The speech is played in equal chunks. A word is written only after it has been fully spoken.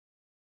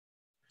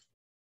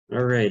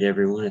All right,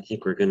 everyone. I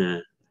think we're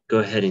gonna go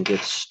ahead and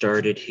get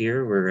started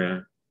here.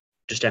 We're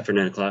just after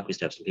 9 o'clock. We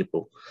still have some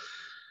people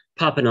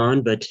popping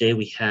on, but today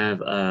we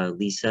have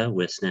Lisa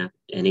with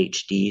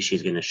SNAPNHD.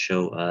 She's gonna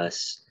show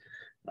us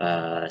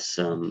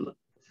some,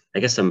 I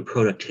guess, some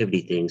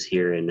productivity things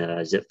here in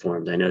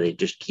ZipForms. I know they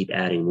just keep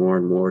adding more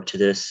and more to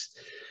this,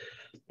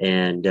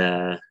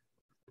 and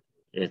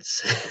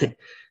it's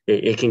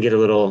it can get a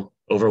little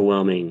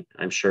overwhelming,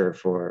 I'm sure,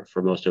 for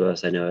most of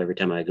us. I know every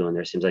time I go in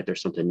there, it seems like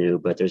there's something new,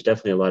 but there's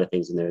definitely a lot of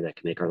things in there that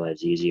can make our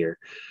lives easier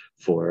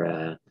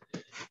for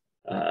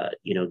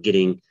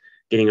getting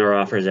our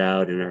offers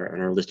out and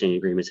our listing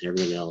agreements and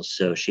everything else.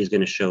 So she's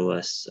going to show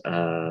us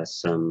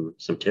some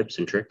tips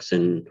and tricks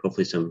and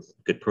hopefully some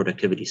good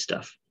productivity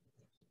stuff.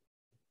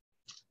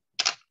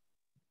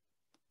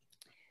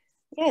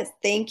 Yes,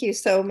 thank you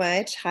so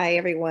much. Hi,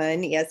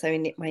 everyone. Yes,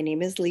 my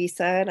name is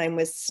Lisa, and I'm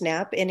with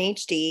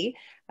SNAPNHD.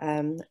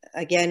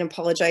 Again,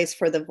 apologize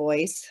for the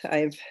voice.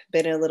 I've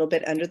been a little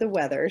bit under the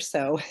weather,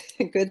 so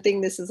good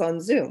thing this is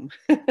on Zoom.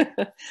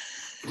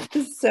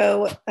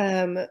 So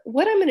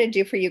what I'm going to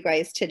do for you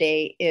guys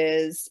today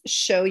is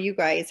show you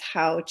guys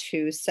how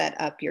to set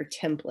up your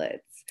templates.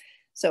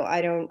 So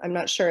I'm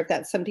not sure if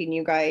that's something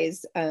you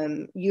guys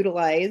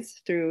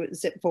utilize through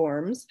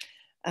ZipForms.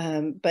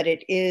 But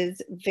it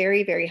is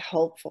very, very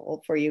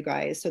helpful for you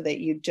guys so that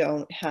you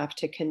don't have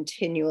to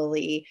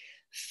continually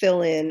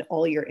fill in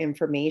all your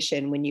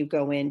information when you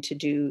go in to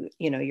do,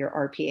 your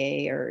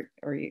RPA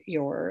or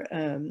your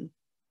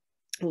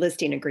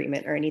listing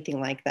agreement or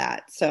anything like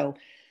that. So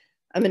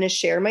I'm going to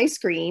share my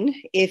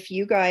screen. If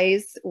you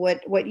guys,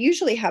 what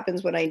usually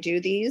happens when I do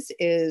these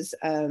is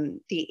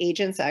the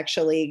agents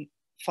actually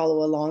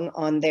follow along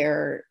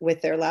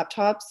with their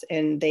laptops,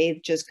 and they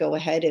just go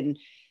ahead and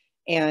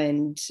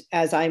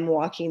as I'm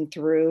walking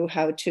through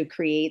how to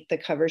create the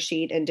cover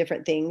sheet and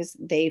different things,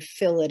 they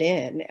fill it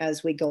in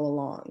as we go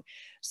along.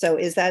 So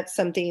is that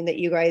something that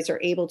you guys are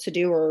able to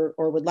do or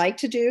would like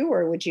to do?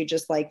 Or would you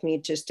just like me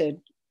just to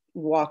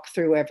walk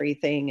through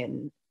everything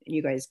and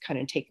you guys kind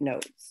of take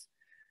notes?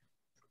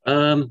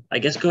 I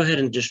guess go ahead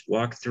and just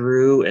walk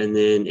through, and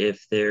then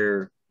if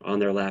they're on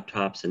their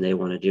laptops and they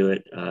want to do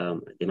it,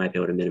 they might be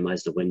able to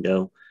minimize the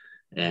window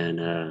and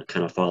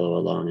kind of follow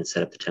along and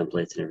set up the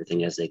templates and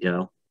everything as they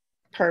go.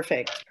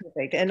 Perfect.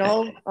 And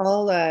I'll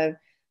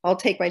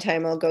take my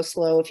time. I'll go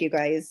slow. If you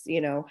guys,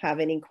 have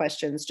any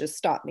questions, just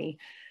stop me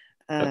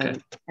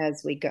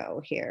as we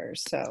go here.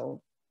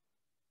 So,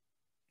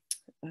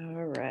 all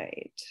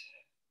right.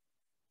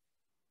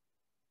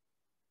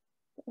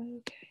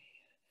 Okay.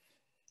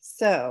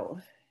 So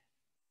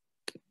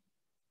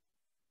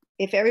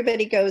if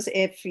everybody goes,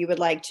 if you would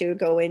like to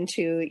go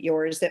into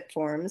your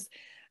ZipForms,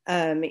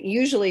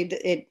 usually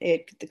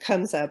it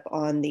comes up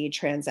on the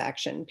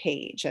transaction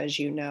page, as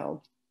you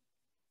know.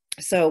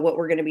 So what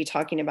we're going to be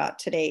talking about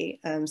today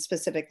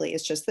specifically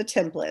is just the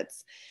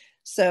templates.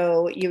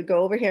 So you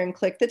go over here and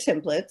click the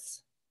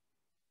templates.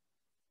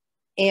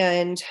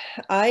 And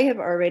I have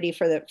already,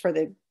 for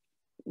the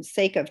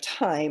sake of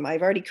time,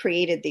 I've already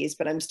created these,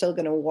 but I'm still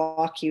going to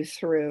walk you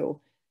through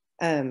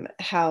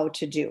how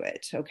to do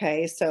it.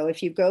 Okay, so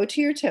if you go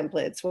to your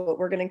templates, what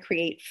we're going to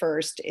create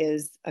first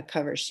is a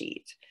cover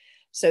sheet.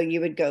 So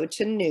you would go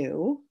to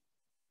New,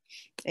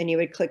 and you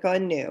would click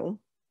on New.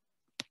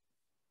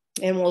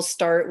 And we'll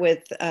start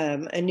with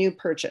a new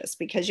purchase,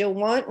 because you'll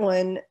want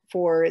one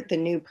for the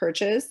new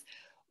purchase,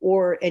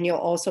 and you'll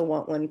also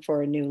want one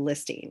for a new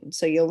listing.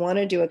 So you'll want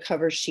to do a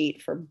cover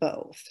sheet for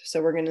both.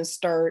 So we're going to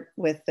start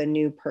with the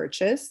new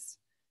purchase,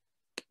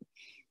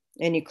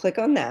 and you click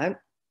on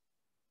that.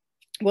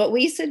 What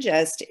we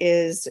suggest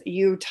is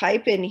you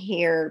type in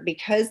here,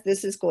 because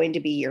this is going to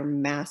be your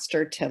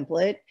master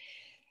template.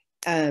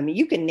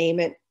 You can name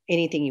it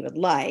anything you would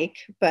like,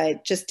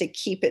 but just to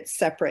keep it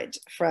separate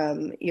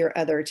from your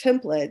other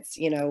templates,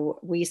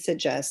 we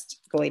suggest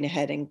going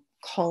ahead and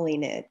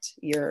calling it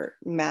your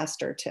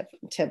master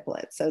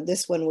template. So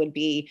this one would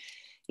be,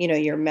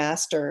 your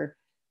master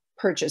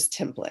purchase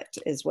template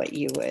is what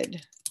you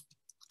would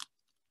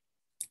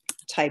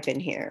type in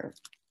here.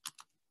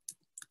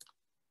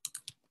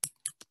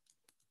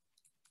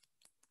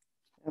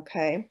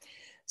 Okay,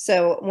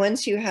 so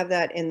once you have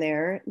that in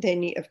there,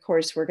 then of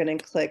course we're going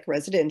to click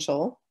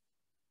residential.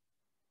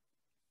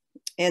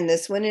 And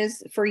this one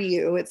is for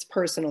you, it's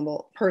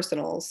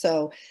personal.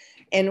 So,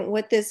 and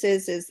what this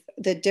is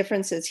the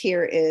differences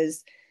here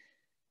is,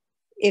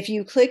 if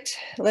you clicked,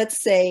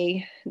 let's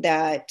say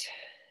that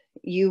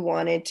you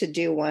wanted to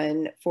do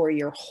one for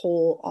your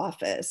whole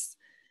office,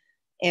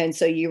 and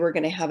so you were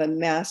going to have a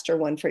master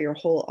one for your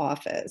whole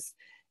office,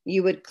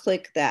 you would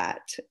click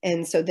that.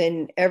 And so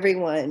then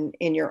everyone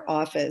in your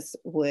office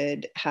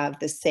would have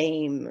the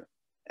same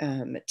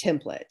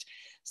template.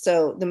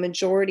 So the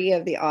majority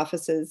of the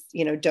offices,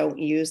 don't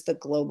use the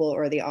global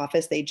or the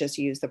office, they just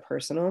use the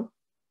personal.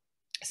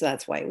 So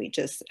that's why we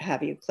just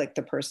have you click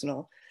the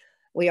personal.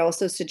 We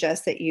also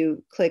suggest that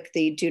you click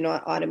the do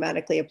not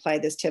automatically apply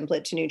this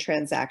template to new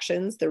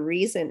transactions. The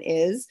reason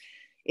is,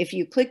 if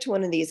you clicked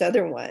one of these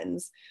other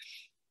ones,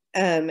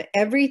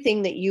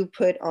 everything that you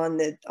put on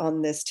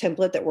this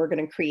template that we're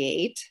going to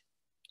create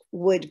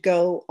would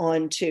go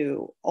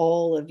onto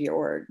all of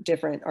your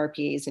different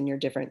RPAs and your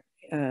different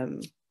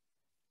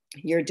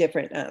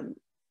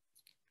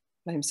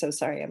I'm so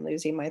sorry, I'm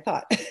losing my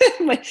thought.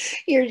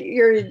 your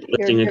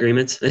listing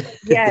agreements.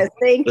 Yes,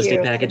 thank you.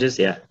 Listing packages,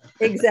 yeah.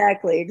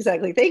 Exactly.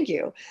 Thank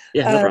you.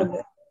 Yeah, no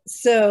problem.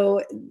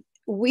 So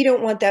we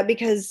don't want that,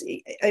 because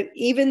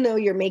even though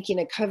you're making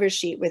a cover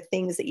sheet with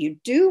things that you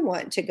do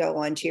want to go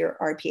onto your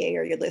RPA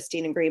or your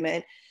listing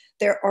agreement,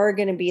 there are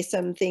going to be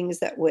some things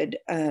that would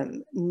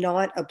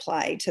not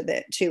apply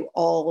to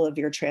all of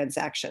your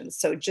transactions.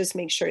 So just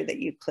make sure that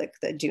you click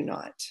the do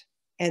not,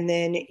 and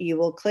then you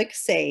will click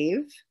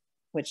save,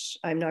 which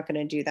I'm not going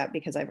to do that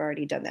because I've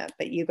already done that,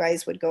 but you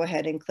guys would go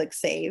ahead and click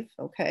save.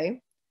 Okay.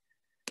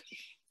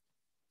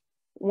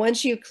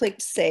 Once you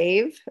clicked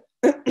save,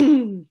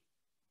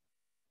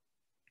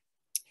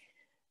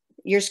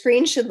 your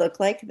screen should look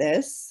like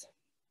this,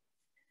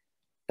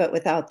 but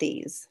without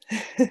these.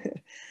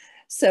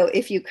 So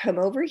if you come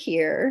over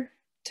here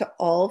to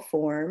all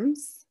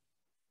forms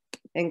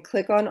and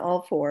click on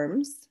all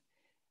forms,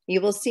 you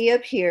will see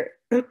up here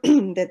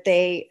that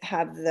they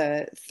have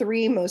the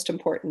three most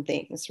important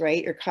things,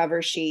 right? Your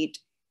cover sheet,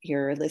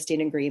 your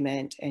listing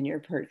agreement, and your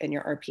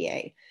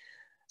RPA.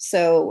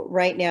 So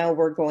right now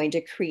we're going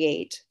to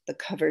create the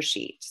cover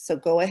sheet. So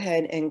go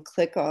ahead and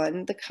click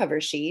on the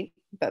cover sheet.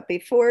 But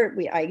before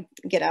I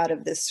get out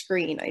of this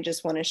screen, I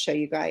just want to show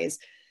you guys,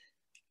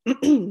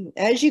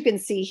 as you can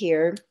see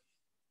here,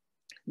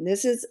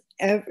 this is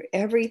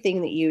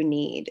everything that you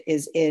need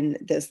is in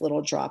this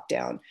little drop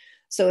down.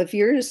 So if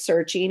you're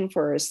searching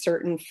for a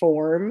certain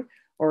form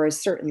or a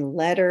certain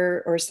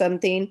letter or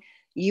something,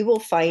 you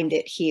will find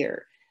it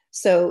here.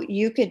 So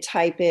you could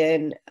type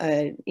in,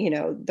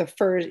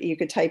 you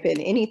could type in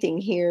anything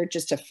here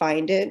just to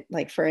find it.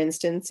 Like for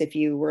instance, if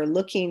you were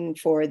looking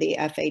for the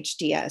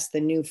FHDS, the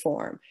new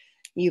form,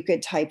 you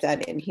could type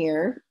that in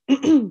here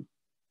and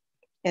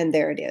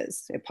there it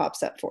is. It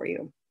pops up for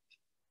you.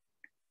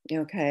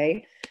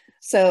 Okay.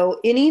 So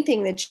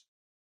anything that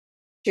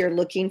you're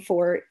looking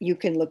for, you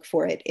can look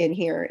for it in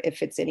here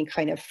if it's any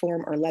kind of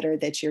form or letter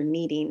that you're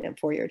needing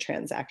for your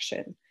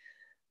transaction.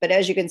 But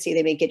as you can see,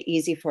 they make it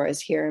easy for us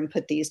here and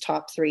put these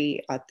top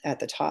three at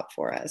the top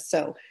for us.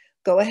 So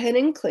go ahead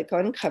and click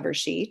on cover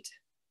sheet.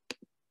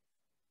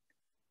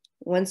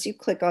 Once you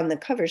click on the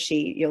cover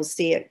sheet, you'll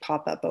see it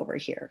pop up over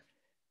here.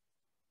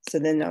 So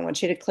then I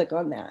want you to click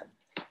on that.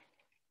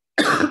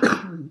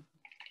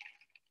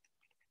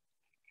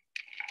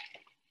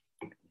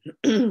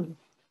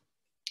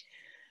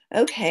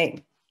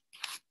 Okay.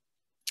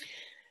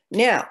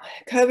 Now,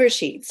 cover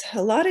sheets.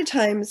 A lot of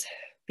times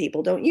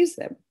people don't use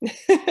them,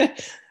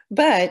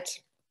 but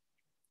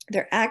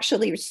they're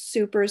actually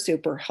super,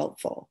 super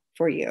helpful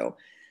for you,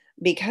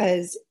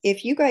 because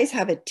if you guys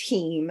have a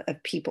team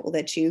of people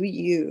that you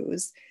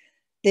use,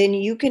 then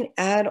you can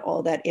add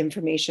all that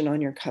information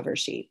on your cover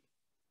sheet.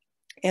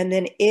 And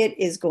then it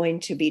is going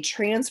to be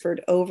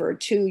transferred over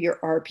to your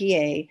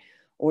RPA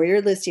or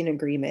your listing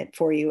agreement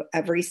for you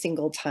every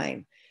single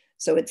time.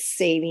 So it's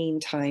saving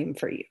time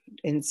for you,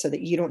 and so that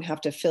you don't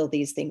have to fill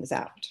these things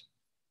out.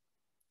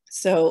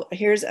 So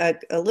here's a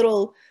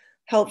little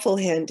helpful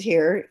hint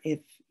here. If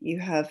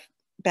you have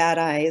bad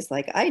eyes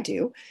like I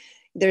do,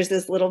 there's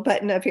this little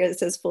button up here that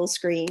says full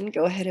screen.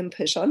 Go ahead and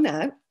push on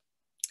that.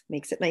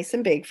 Makes it nice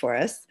and big for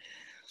us.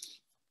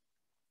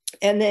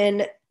 And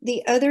then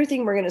the other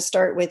thing we're going to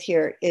start with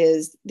here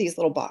is these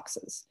little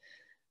boxes.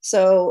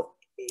 So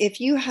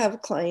if you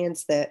have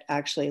clients that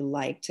actually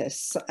like to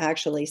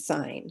actually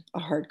sign a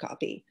hard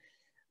copy,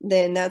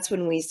 then that's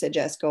when we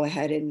suggest go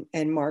ahead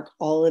and mark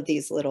all of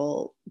these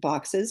little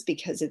boxes,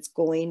 because it's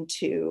going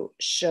to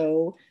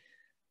show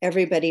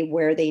everybody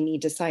where they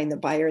need to sign, the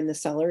buyer and the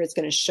seller. It's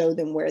going to show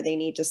them where they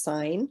need to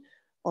sign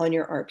on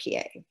your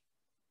RPA.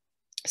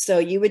 So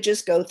you would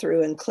just go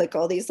through and click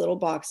all these little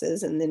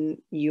boxes, and then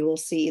you will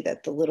see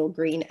that the little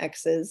green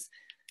X's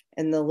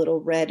and the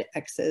little red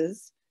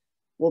X's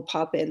will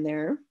pop in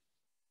there.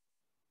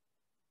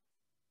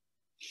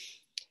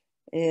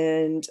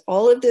 And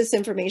all of this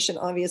information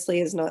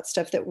obviously is not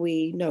stuff that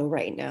we know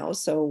right now.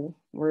 So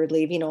we're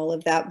leaving all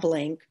of that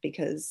blank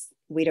because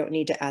we don't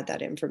need to add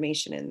that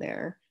information in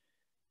there.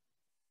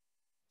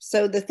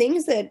 So the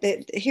things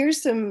that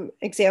here's some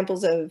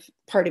examples of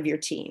part of your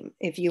team.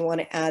 If you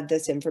want to add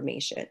this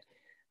information,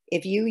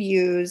 if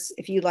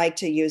you like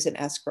to use an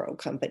escrow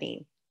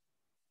company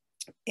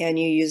and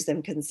you use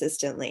them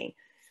consistently,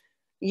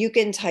 you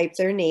can type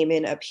their name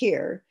in up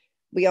here.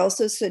 We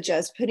also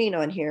suggest putting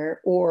on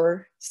here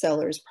or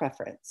seller's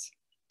preference.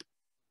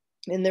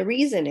 And the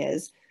reason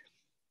is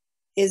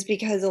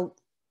because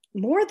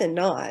more than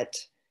not,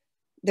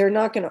 they're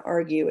not going to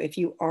argue if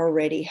you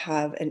already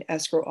have an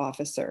escrow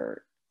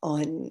officer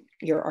on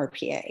your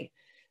RPA.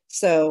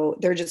 So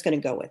they're just going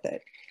to go with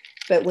it.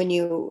 But when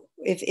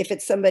if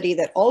it's somebody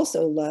that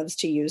also loves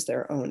to use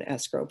their own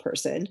escrow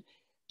person,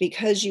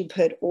 because you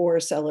put or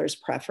seller's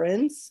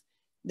preference,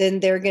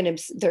 then they're gonna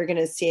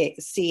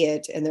see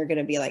it, and they're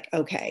gonna be like,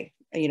 okay,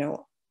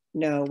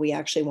 no, we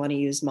actually want to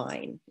use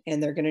mine.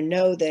 And they're going to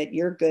know that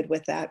you're good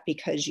with that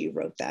because you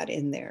wrote that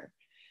in there.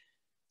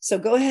 So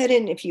go ahead,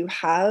 and if you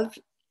have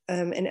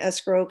an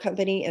escrow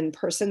company and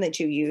person that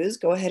you use,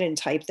 go ahead and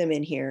type them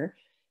in here.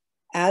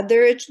 Add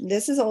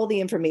this is all the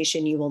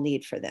information you will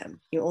need for them.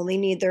 You only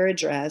need their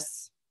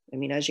address. I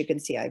mean, as you can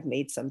see, I've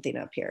made something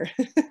up here.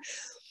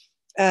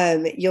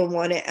 You'll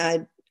want to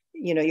add,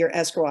 your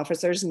escrow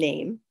officer's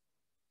name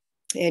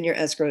and your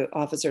escrow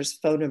officer's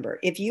phone number.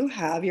 If you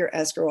have your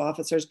escrow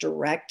officer's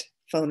direct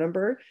phone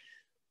number,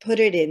 put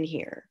it in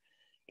here.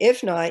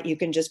 If not, you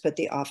can just put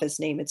the office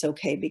name. It's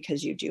okay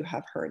because you do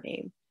have her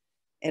name.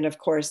 And of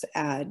course,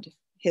 add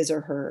his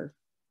or her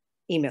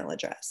email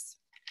address.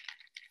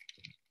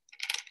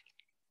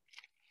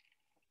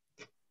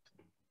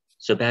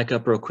 So back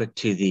up real quick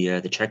to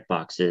the check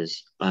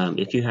boxes.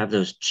 If you have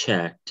those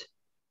checked,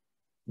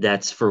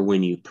 that's for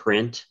when you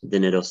print,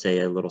 then it'll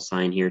say a little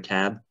sign here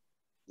tab.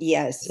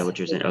 Yes. Is that what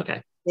you're saying?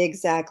 Okay.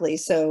 Exactly.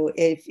 So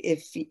if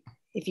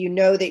you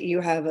know that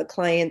you have a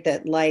client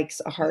that likes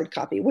a hard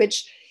copy,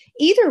 which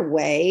either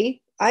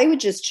way, I would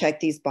just check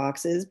these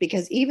boxes,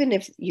 because even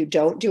if you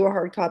don't do a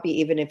hard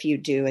copy, even if you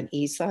do an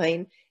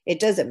e-sign, it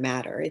doesn't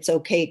matter. It's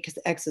okay because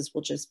X's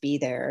will just be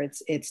there.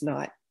 It's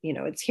not,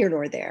 it's here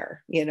nor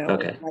there,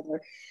 Okay.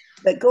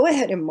 But go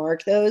ahead and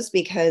mark those,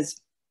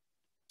 because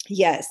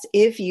yes,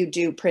 if you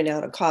do print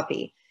out a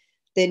copy,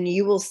 then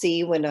you will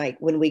see when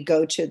we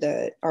go to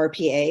the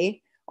RPA,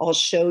 I'll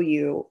show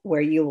you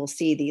where you will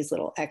see these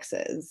little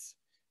X's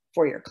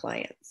for your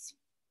clients,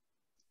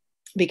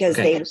 because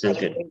okay, sounds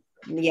good.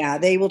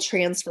 they will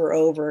transfer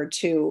over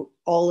to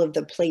all of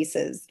the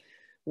places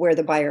where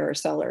the buyer or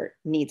seller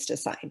needs to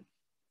sign.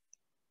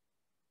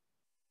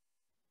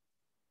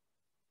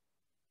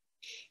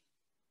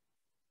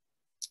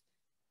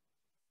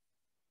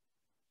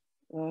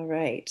 All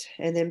right,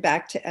 and then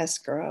back to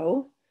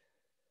escrow.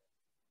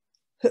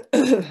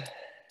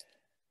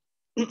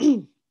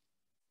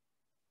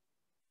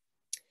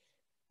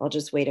 I'll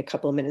just wait a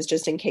couple of minutes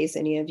just in case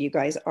any of you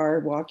guys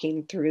are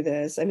walking through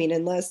this. I mean,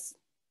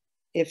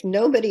 if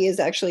nobody is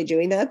actually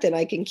doing that, then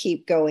I can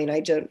keep going. I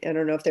don't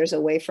know if there's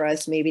a way for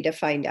us maybe to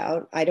find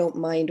out. I don't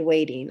mind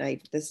waiting.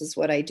 This is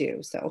what I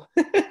do. So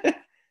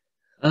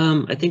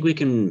I think we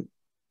can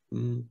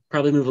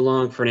probably move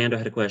along. Fernando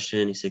had a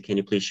question. He said, can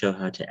you please show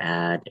how to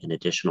add an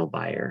additional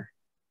buyer?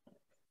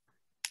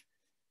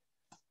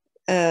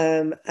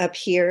 Up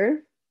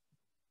here.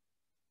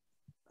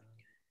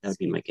 That would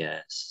be my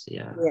guess.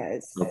 Yeah.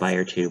 Yes. Oh,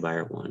 buyer 2,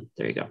 buyer 1.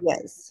 There you go.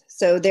 Yes.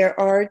 So there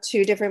are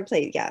two different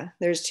places. Yeah,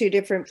 there's two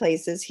different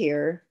places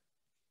here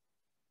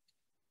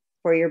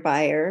for your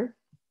buyer.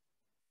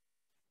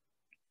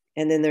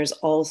 And then there's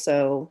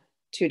also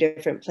two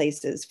different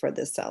places for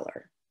the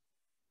seller.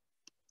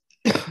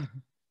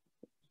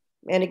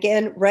 And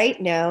again, right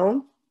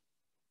now,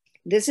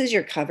 this is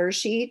your cover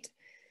sheet.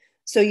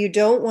 So you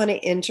don't want to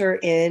enter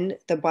in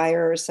the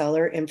buyer or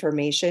seller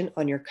information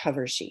on your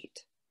cover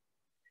sheet.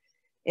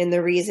 And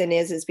the reason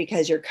is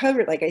because your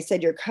cover, like I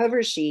said, your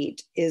cover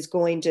sheet is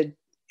going to,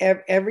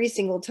 every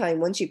single time,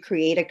 once you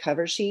create a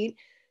cover sheet,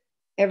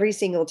 every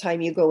single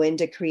time you go in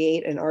to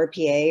create an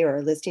RPA or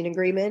a listing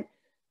agreement,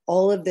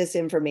 all of this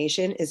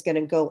information is going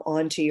to go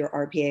onto your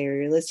RPA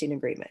or your listing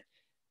agreement.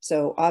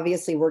 So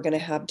obviously we're going to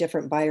have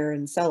different buyer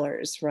and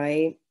sellers,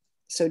 right?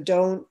 So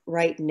don't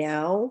right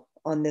now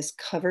on this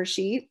cover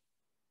sheet,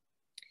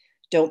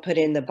 don't put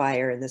in the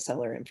buyer and the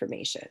seller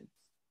information.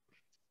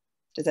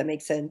 Does that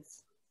make sense?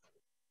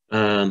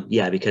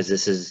 Yeah, because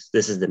this is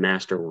the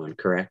master one,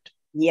 correct?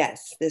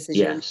 Yes, this is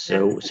yeah.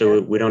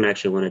 So we don't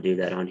actually want to do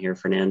that on here,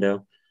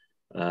 Fernando.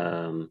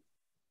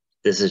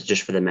 This is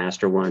just for the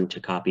master one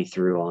to copy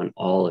through on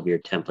all of your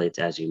templates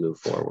as you move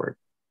forward.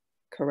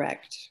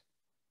 Correct.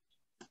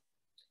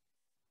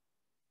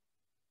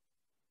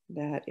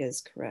 That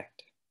is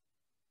correct.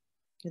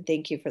 And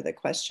thank you for the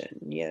question.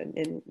 Yeah,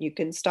 and you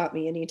can stop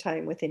me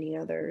anytime with any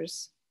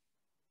others.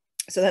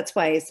 So that's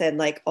why I said,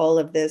 like, all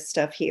of this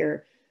stuff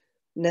here,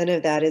 none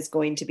of that is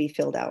going to be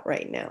filled out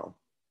right now.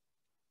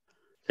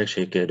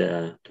 Actually,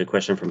 a good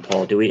question from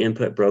Paul. Do we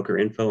input broker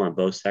info on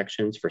both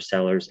sections for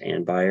sellers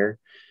and buyer,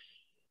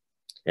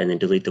 and then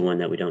delete the one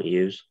that we don't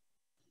use?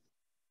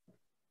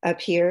 Up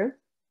here.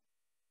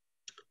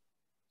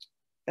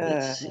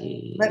 Let's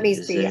see. Let me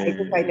see. I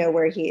think I know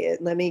where he is.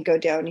 Let me go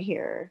down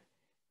here.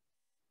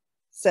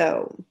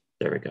 So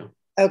there we go.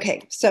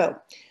 Okay, so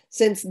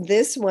since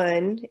this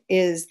one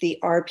is the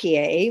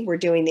RPA, we're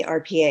doing the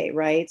RPA,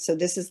 right? So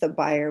this is the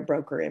buyer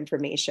broker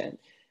information.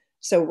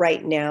 So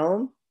right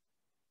now,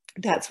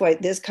 that's why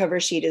this cover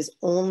sheet is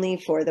only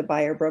for the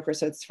buyer broker.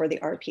 So it's for the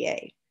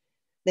RPA.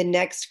 The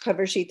next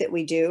cover sheet that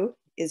we do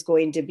is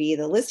going to be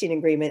the listing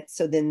agreement.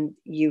 So then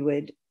you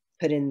would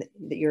put in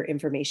your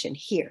information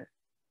here.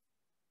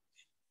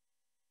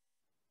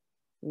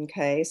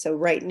 Okay, so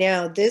right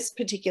now, this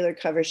particular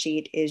cover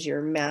sheet is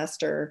your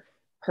master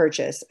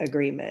purchase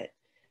agreement.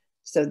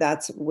 So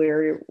that's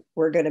where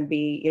we're going to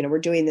be, we're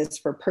doing this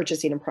for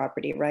purchasing a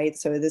property, right?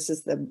 So this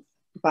is the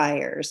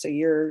buyer. So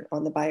you're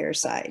on the buyer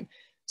side.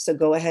 So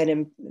go ahead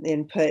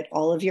and put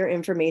all of your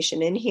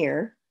information in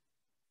here.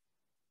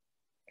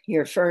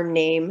 your firm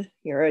name,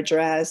 your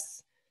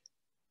address,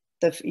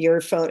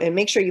 your phone, and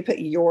make sure you put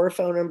your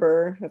phone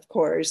number, of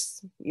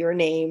course, your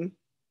name.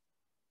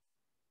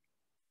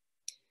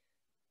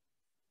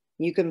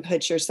 You can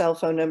put your cell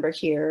phone number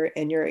here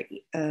and your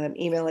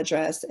email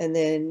address, and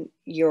then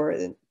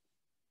the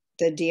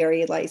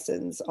DRE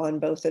license on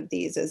both of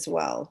these as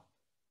well.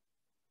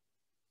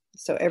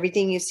 So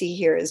everything you see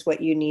here is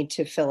what you need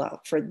to fill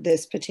out for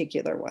this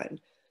particular one.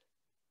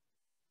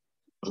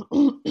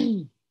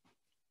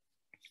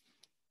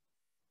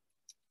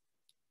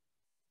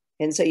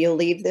 And so you'll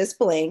leave this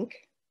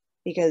blank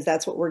because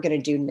that's what we're going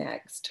to do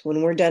next.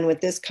 When we're done with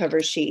this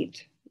cover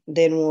sheet,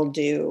 then we'll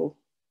do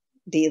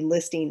the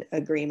listing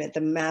agreement,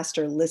 the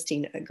master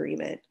listing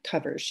agreement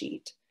cover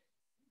sheet.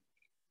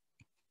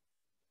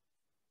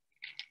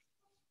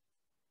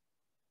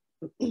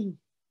 All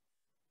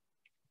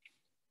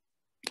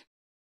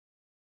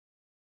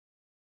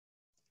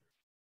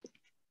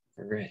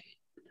right.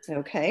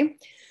 Okay.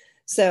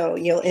 So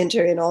you'll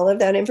enter in all of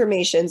that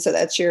information. So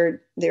that's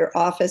their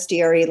office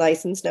DRE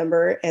license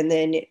number, and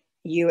then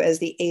you as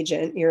the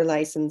agent, your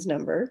license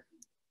number.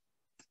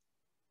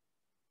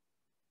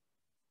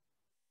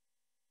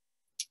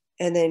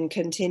 And then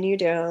continue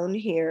down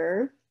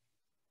here.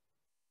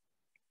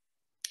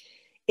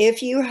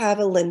 If you have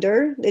a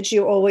lender that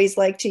you always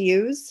like to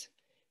use,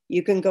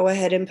 you can go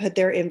ahead and put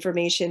their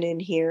information in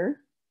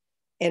here.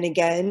 And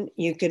again,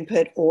 you can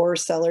put or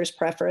seller's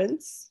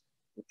preference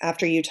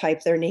after you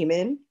type their name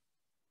in.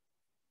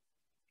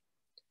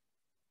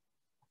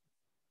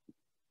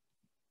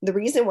 The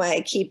reason why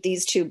I keep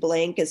these two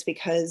blank is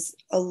because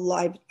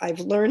I've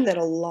learned that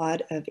a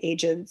lot of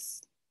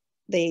agents,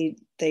 they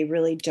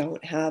really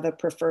don't have a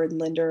preferred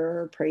lender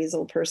or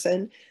appraisal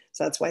person.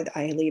 So that's why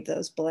I leave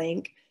those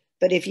blank.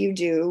 But if you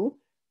do,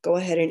 go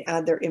ahead and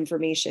add their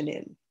information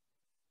in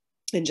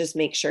and just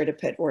make sure to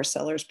put or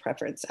seller's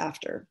preference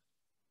after.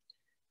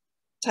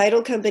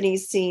 Title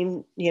companies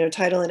seem,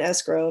 title and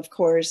escrow, of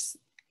course,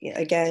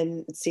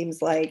 again, it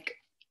seems like,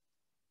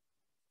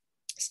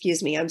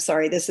 excuse me, I'm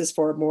sorry, this is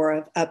for more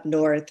of up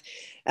north.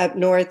 Up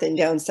north and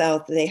down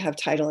south, they have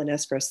title and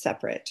escrow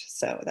separate.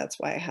 So that's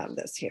why I have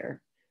this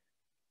here.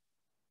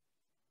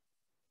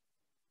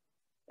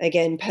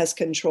 Again, pest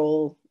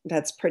control,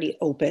 that's pretty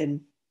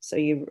open. So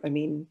you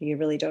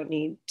really don't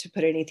need to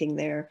put anything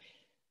there.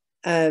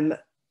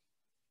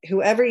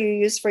 Whoever you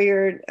use for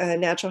your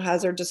natural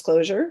hazard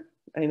disclosure,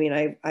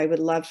 I would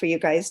love for you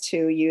guys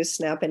to use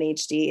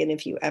SNAPNHD. And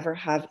if you ever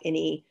have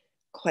any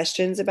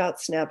questions about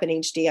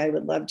SNAPNHD, I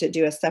would love to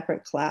do a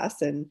separate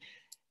class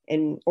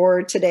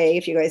or today,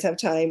 if you guys have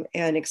time,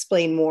 and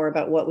explain more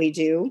about what we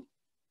do.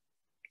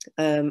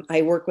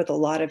 I work with a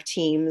lot of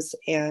teams,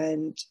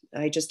 and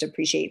I just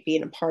appreciate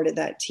being a part of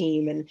that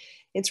team. And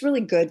it's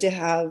really good to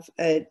have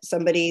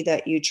somebody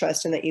that you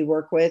trust and that you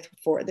work with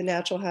for the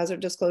natural hazard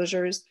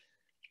disclosures,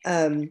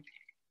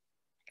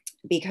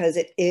 because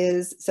it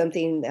is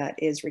something that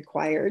is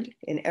required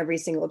in every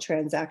single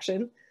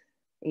transaction.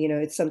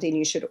 It's something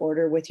you should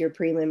order with your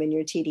prelim and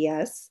your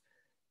TDS.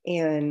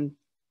 And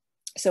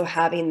so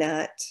having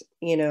that,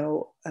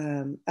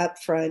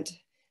 upfront,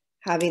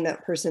 having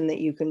that person that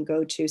you can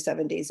go to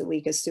 7 days a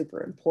week is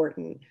super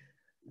important.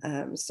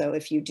 So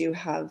if you do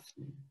have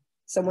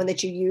someone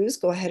that you use,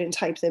 go ahead and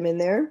type them in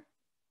there.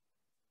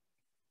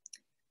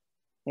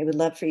 I would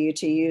love for you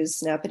to use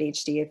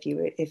SNAPNHD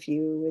if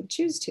you would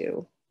choose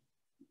to.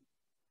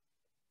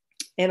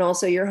 And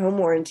also your home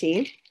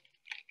warranty.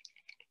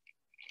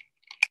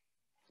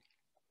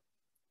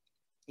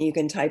 You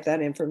can type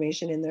that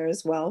information in there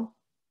as well.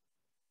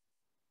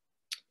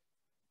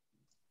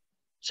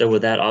 So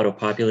would that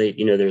auto-populate,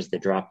 there's the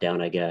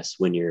drop-down, I guess,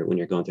 when you're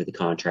going through the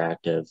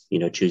contract of,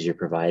 choose your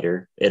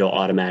provider, it'll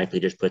automatically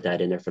just put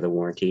that in there for the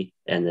warranty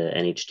and the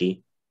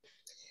NHD?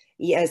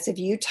 Yes, if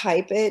you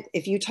type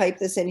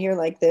this in here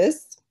like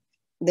this,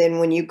 then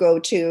when you go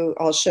to,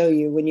 I'll show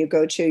you, when you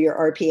go to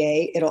your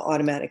RPA, it'll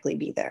automatically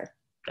be there.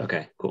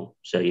 Okay, cool.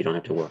 So you don't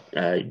have to work,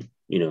 do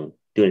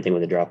anything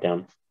with the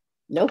drop-down?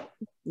 Nope.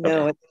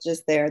 No, okay. It's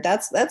just there.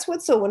 That's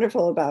what's so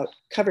wonderful about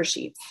cover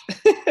sheets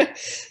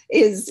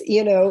is,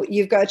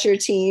 you've got your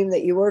team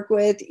that you work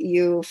with,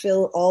 you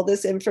fill all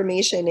this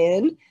information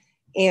in,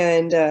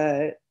 and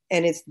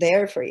it's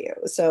there for you.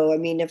 So,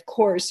 of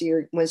course,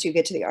 once you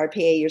get to the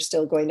RPA, you're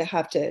still going to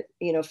have to,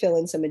 fill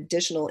in some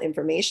additional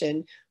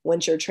information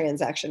once your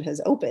transaction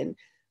has opened.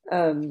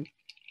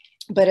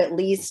 But at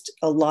least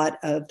a lot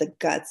of the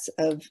guts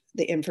of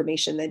the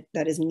information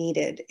that is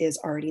needed is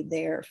already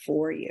there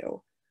for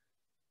you.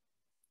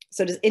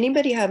 So does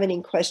anybody have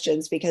any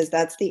questions? Because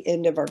that's the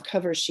end of our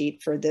cover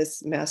sheet for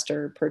this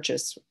master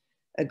purchase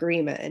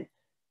agreement.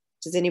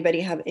 Does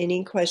anybody have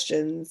any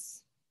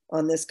questions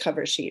on this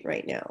cover sheet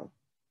right now?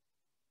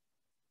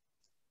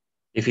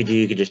 If you do,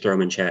 you could just throw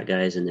them in chat,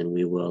 guys, and then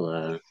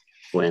we'll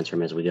answer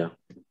them as we go.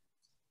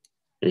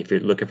 And if you're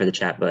looking for the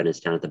chat button, it's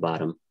down at the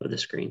bottom of the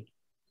screen.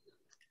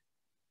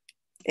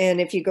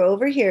 And if you go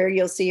over here,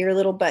 you'll see your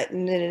little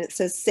button and it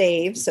says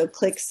save. So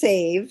click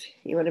save.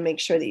 You want to make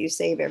sure that you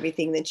save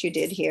everything that you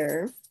did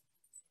here.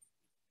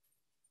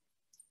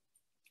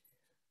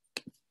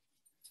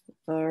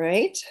 All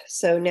right,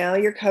 so now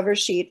your cover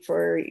sheet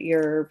for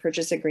your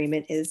purchase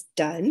agreement is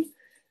done.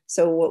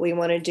 So what we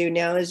want to do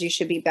now is you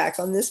should be back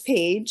on this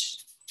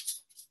page.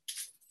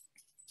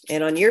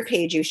 And on your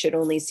page, you should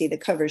only see the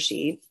cover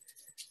sheet.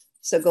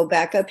 So go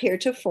back up here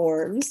to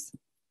Forms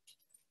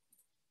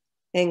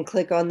and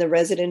click on the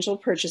residential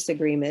purchase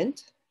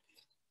agreement.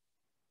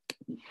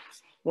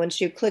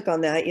 Once you click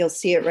on that, you'll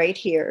see it right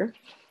here.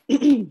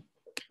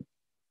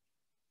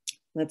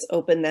 Let's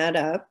open that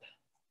up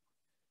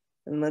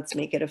and let's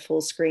make it a full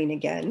screen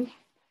again.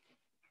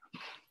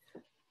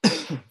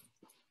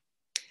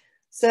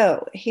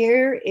 So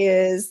here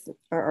is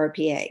our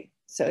RPA.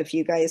 So if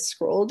you guys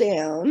scroll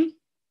down,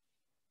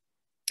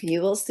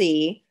 you will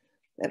see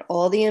that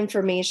all the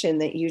information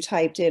that you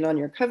typed in on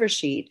your cover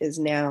sheet is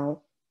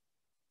now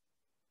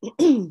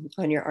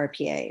on your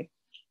RPA.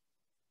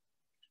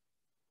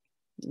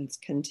 Let's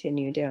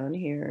continue down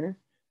here.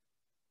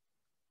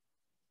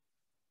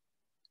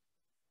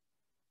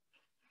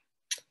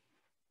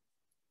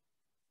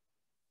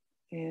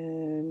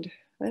 And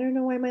I don't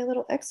know why my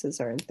little X's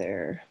aren't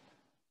there.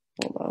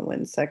 Hold on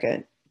one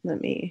second. Let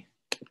me.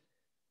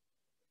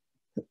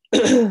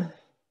 That's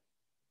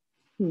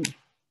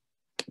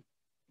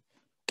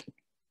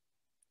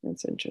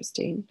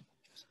interesting.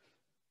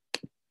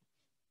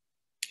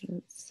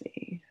 Let's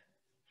see.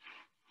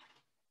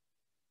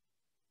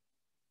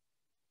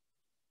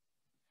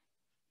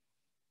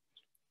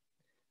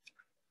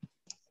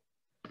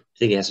 I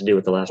think it has to do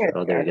with the last.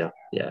 Oh, there we go.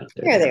 Yeah.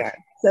 There they are.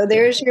 So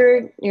there's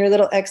your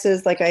little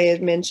X's, like I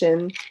had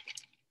mentioned.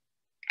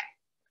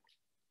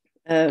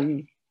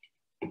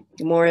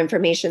 More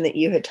information that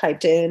you had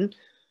typed in.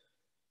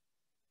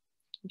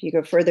 If you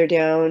go further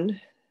down,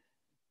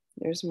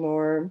 there's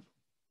more.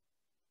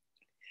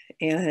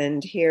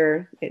 And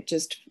here it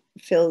just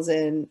fills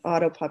in,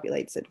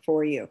 auto-populates it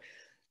for you.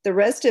 The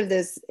rest of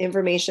this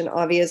information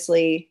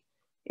obviously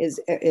is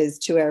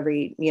to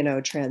every,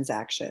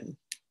 transaction.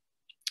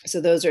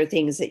 So those are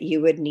things that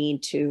you would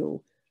need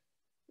to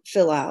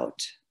fill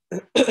out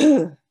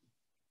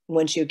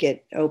once you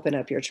open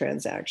up your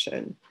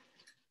transaction.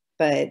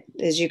 But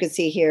as you can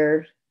see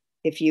here,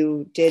 if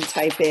you did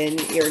type in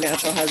your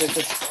natural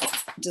hazard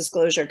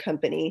disclosure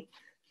company,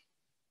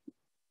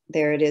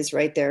 there it is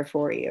right there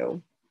for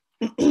you.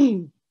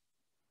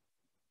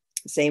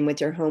 Same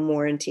with your home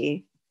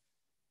warranty.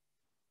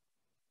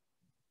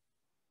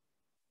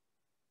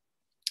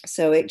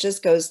 So it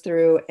just goes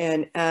through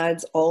and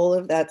adds all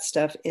of that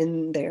stuff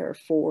in there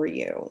for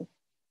you.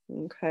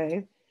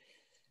 Okay.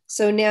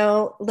 So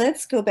now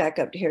let's go back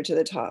up here to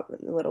the top a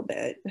little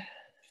bit.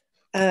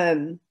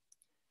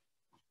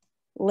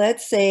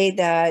 Let's say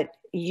that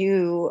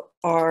you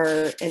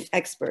are an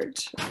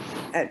expert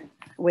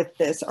with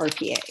this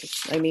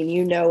RPA. I mean,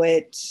 you know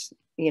it,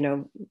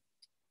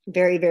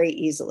 very, very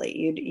easily.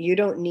 You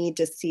don't need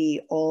to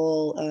see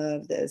all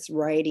of this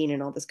writing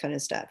and all this kind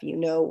of stuff. You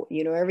know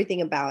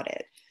everything about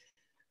it.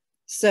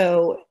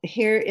 So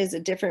here is a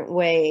different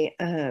way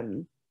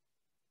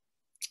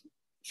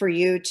for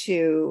you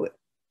to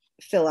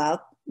fill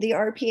out the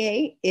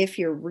RPA if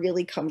you're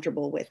really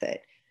comfortable with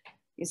it.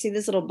 You see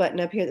this little button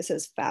up here that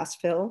says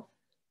Fast Fill.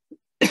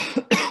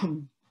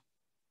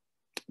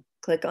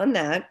 Click on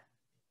that.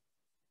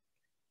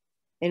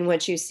 And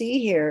what you see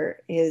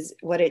here is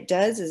what it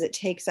does is it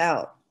takes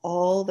out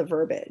all the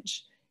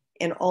verbiage.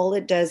 And all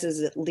it does is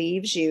it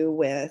leaves you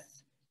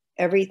with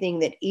everything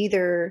that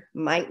either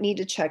might need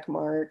a check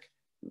mark,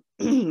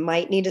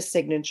 might need a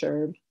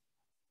signature,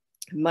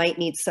 might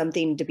need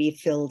something to be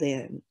filled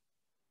in.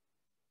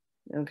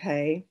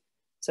 Okay.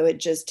 So it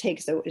just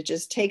takes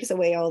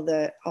away all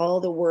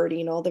the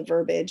wording, all the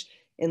verbiage,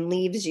 and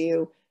leaves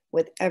you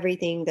with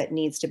everything that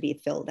needs to be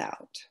filled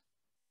out.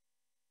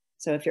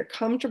 So if you're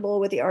comfortable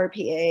with the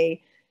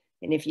RPA,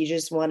 and if you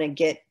just want to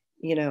get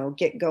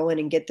going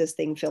and get this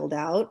thing filled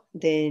out,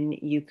 then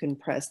you can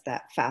press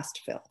that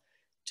Fast Fill.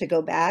 To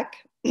go back,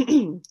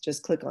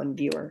 just click on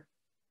Viewer.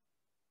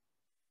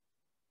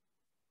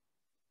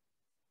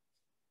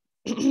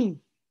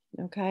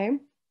 Okay.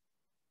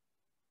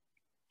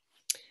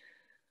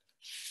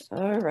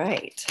 All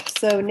right.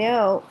 So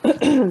now,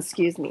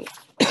 excuse me.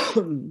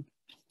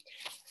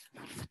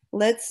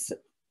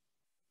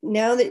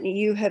 Now that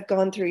you have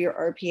gone through your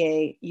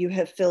RPA, you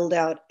have filled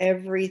out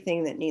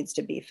everything that needs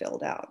to be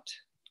filled out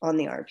on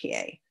the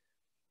RPA.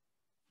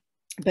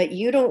 But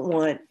you don't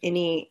want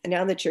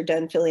now that you're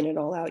done filling it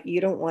all out, you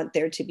don't want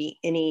there to be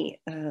any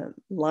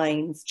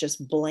lines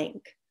just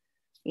blank,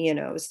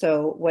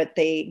 So what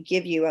they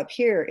give you up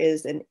here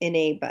is an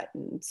NA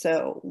button.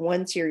 So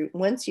once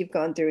you've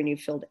gone through and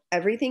you've filled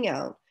everything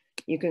out,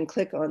 you can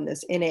click on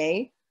this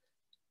NA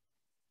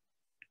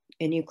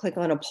and you click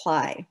on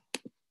Apply.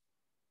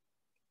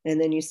 And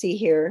then you see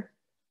here,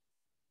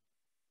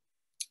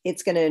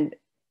 it's going to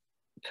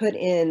put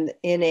in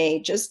NA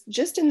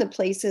just in the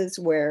places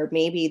where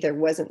maybe there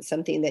wasn't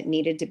something that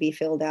needed to be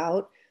filled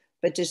out,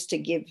 but just to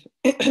give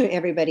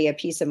everybody a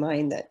peace of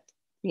mind that,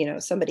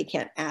 somebody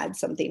can't add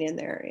something in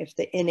there. If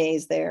the NA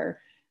is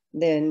there,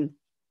 then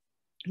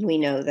we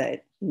know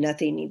that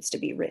nothing needs to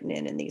be written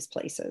in these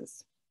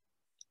places.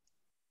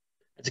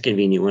 That's a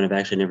convenient one. I've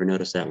actually never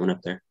noticed that one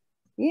up there.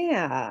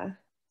 Yeah.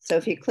 So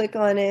if you click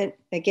on it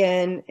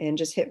again and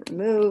just hit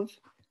remove,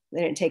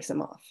 then it takes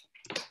them off.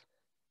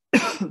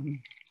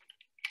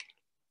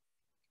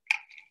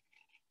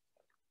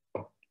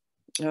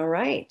 All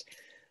right.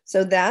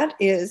 So that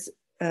is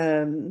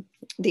the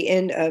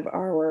end of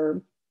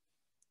our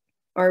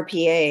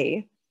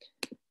RPA.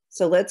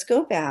 So let's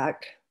go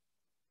back.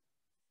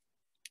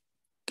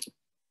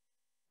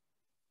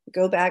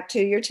 Go back to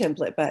your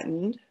template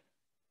button,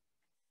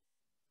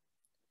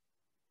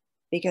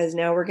 because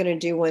now we're going to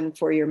do one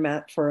for your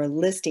map for a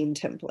listing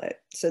template.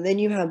 So then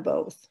you have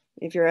both.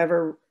 If you're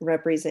ever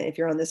if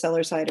you're on the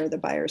seller side or the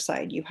buyer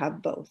side, you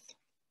have both.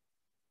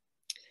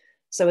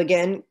 So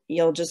again,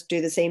 you'll just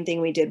do the same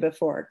thing we did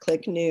before.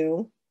 Click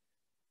new.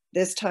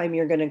 This time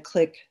you're going to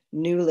click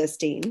new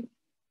listing,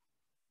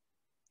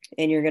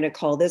 and you're going to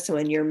call this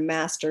one your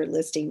master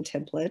listing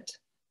template.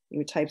 You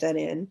would type that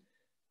in.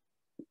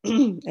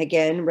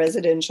 Again,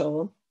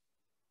 residential.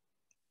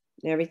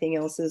 Everything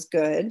else is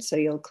good. So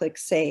you'll click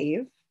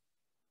save.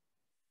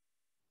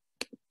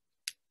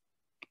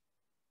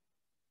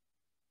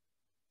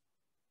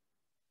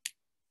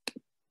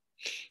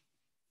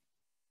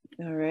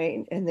 All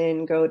right. And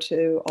then go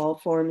to all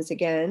forms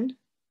again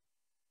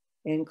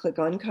and click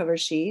on cover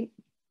sheet.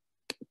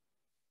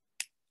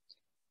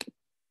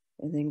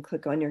 And then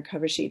click on your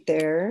cover sheet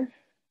there.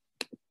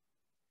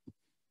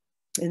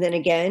 And then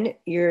again,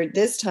 you're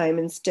this time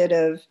instead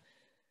of,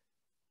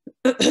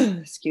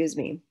 excuse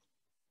me.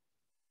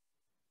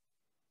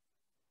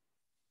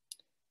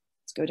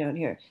 Let's go down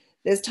here.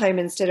 This time,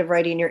 instead of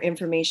writing your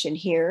information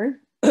here,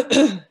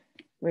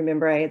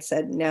 remember I had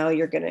said now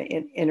you're going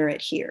to enter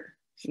it here.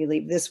 You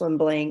leave this one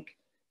blank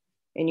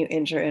and you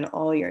enter in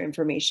all your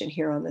information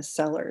here on the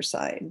seller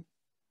side.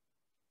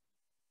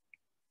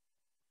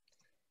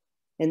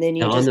 And then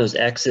you now on those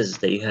X's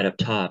that you had up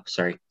top,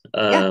 sorry,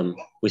 yeah.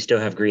 We still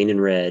have green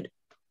and red.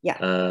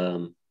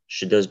 Yeah.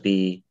 Should those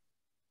be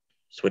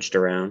switched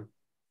around?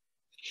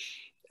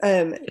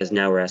 Because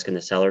now we're asking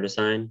the seller to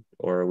sign,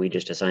 or are we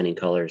just assigning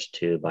colors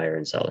to buyer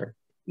and seller?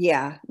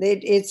 Yeah,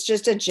 it's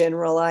just a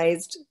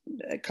generalized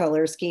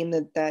color scheme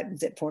that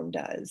ZipForm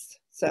does.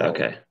 So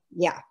okay.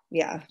 Yeah.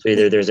 So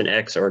either there's an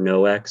X or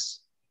no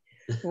X.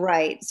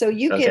 Right. So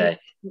you can. Okay.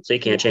 So you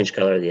can't change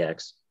color of the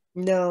X.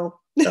 No.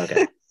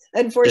 Okay.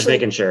 Unfortunately. Just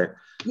making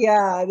sure.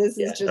 Yeah, this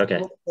is just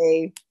okay.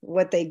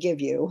 what they give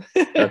you.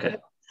 Okay.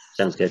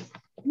 Sounds good.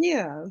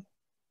 Yeah.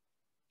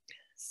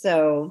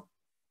 So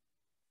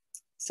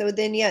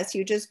then, yes,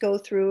 you just go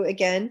through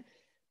again,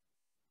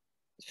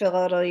 fill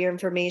out all your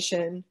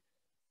information,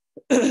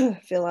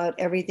 fill out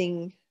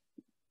everything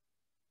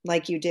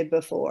like you did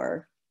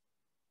before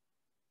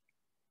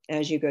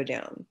as you go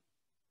down.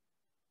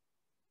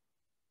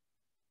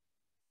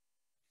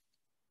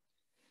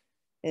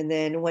 And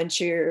then once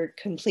you're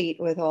complete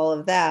with all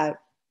of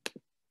that,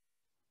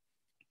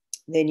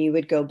 then you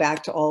would go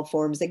back to all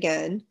forms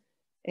again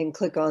and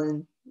click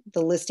on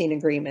the listing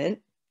agreement.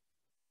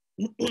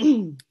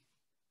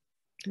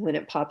 When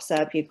it pops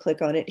up, you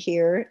click on it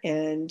here,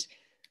 and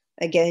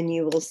again,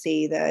 you will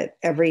see that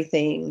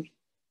everything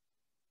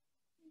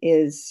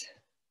is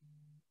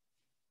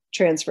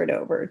transferred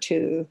over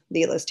to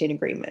the listing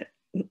agreement.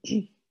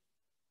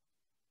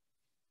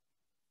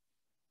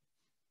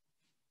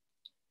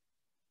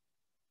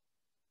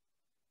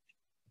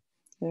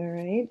 All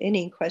right,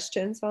 any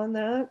questions on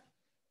that?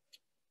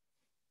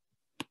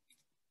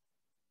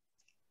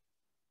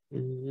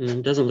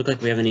 It doesn't look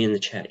like we have any in the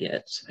chat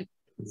yet.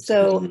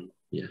 So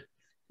yeah.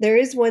 There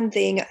is one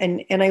thing,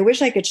 and I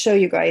wish I could show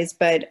you guys,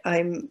 but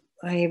I'm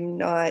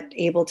not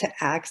able to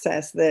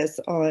access this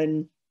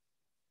on,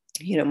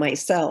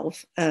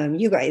 myself.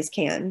 You guys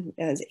can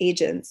as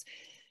agents.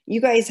 You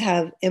guys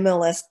have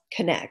MLS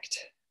Connect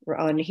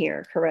on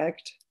here,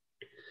 correct?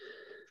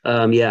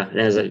 Yeah,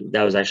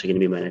 that was actually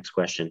going to be my next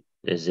question,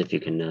 is if you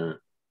can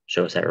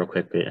show us that real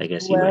quick, but I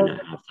guess you might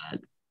not have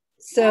that.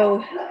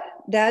 So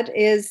that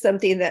is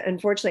something that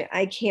unfortunately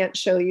I can't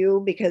show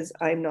you because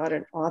I'm not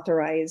an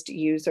authorized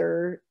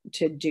user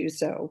to do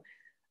so.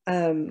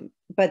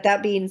 But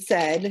that being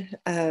said,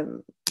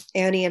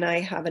 Annie and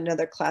I have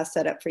another class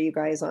set up for you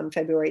guys on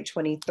February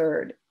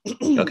 23rd.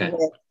 Okay.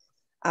 With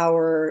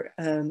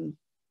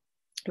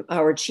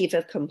our chief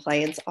of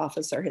compliance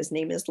officer. His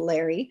name is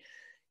Larry.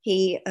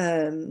 He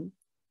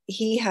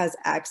has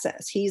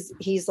access.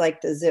 He's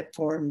like the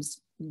ZipForms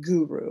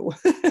guru.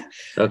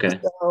 Okay.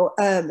 So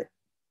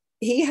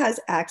he has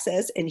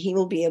access, and he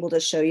will be able to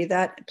show you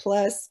that.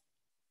 Plus,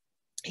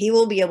 he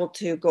will be able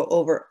to go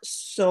over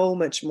so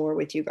much more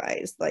with you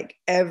guys, like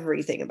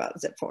everything about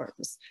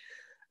ZipForms.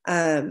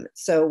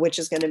 So which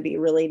is going to be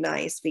really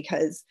nice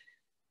because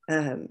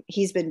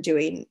he's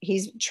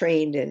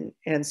trained and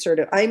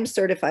I'm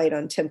certified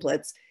on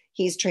templates.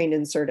 He's trained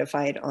and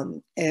certified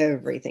on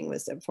everything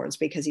with ZipForms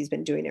because he's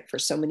been doing it for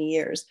so many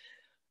years.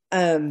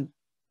 But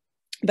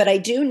I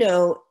do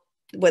know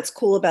what's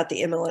cool about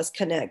the MLS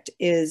Connect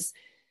is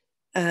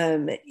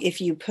if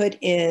you put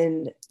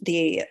in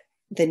the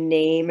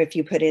name, if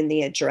you put in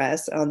the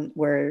address on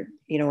where,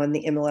 on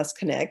the MLS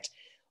Connect,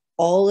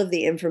 all of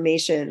the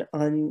information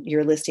on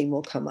your listing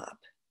will come up.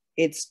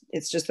 It's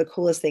just the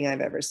coolest thing I've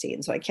ever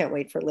seen. So I can't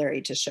wait for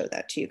Larry to show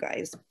that to you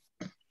guys.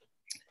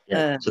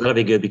 Yeah, so that'll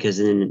be good because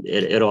then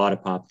it'll auto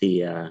pop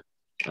the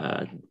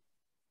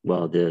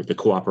the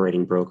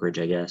cooperating brokerage,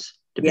 I guess,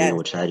 depending on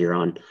which side you're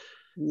on.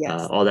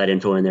 Yes. All that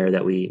info in there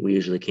that we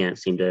usually can't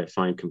seem to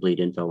find complete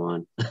info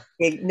on.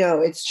 No,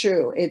 it's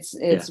true. It's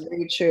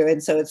very true.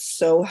 And so it's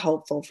so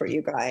helpful for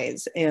you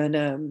guys.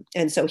 And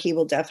so he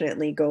will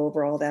definitely go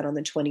over all that on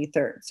the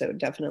 23rd. So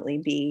definitely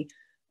be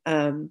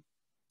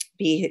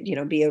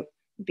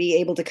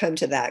able to come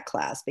to that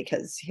class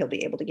because he'll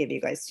be able to give you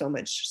guys so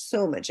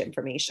much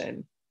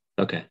information.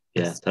 Okay.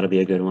 Yeah, that'll be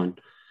a good one.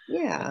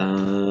 Yeah.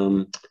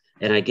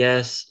 And I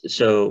guess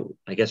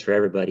for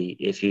everybody,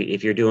 if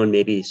you're doing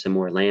maybe some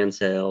more land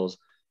sales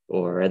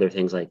or other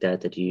things like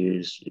that you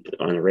use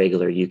on a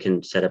regular, you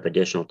can set up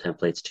additional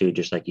templates too,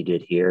 just like you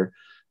did here.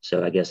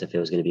 So I guess if it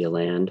was going to be a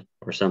land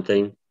or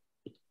something,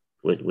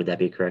 would that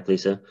be correct,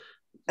 Lisa?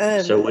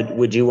 So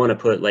would you want to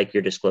put like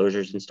your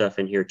disclosures and stuff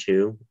in here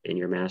too, in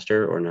your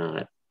master or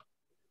not?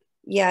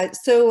 Yeah.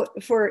 So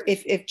for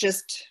if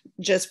just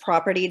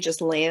property,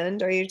 just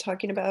land, are you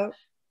talking about?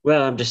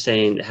 Well, I'm just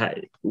saying,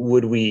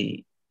 would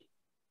we,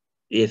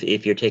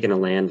 if you're taking a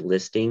land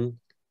listing,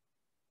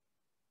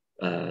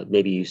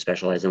 maybe you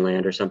specialize in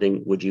land or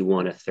something, would you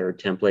want a third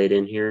template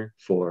in here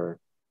for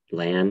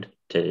land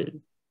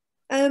to?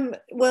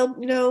 Well,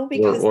 no,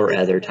 because or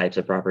other types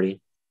of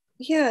property.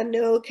 Yeah,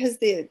 no, because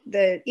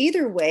the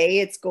either way,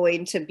 it's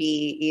going to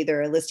be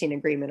either a listing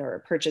agreement or a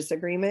purchase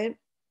agreement.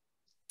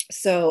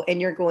 So, and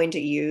you're going to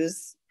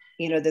use,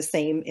 the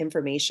same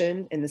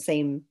information and the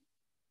same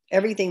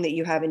everything that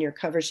you have in your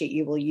cover sheet,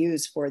 you will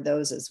use for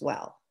those as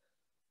well.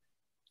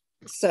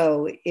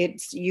 So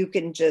you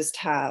can just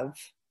have,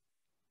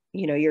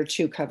 your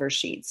 2 cover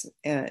sheets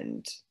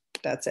and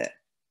that's it.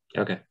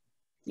 Okay.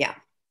 Yeah.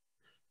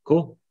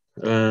 Cool.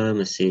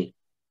 Let's see.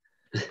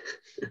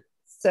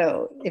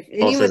 So if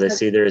Paul says, I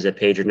see there is a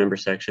pager number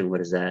section.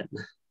 What is that?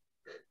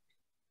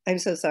 I'm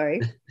so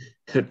sorry.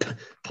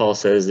 Paul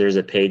says there's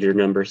a pager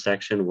number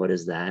section. What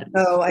is that?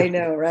 Oh, I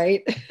know,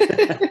 right?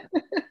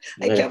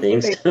 I can't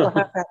believe they still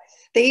have that.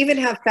 They even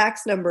have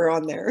fax number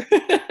on there.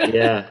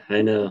 Yeah,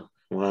 I know.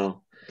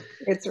 Wow.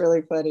 It's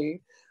really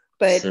funny.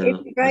 But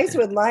if you guys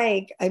would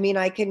like, I mean,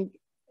 I can,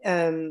 I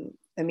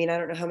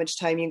don't know how much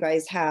time you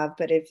guys have,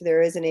 but if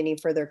there isn't any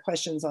further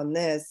questions on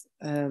this,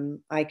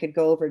 I could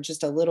go over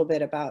just a little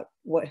bit about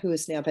who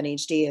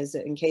SNAPNHD is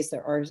in case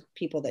there are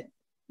people that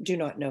do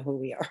not know who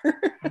we are.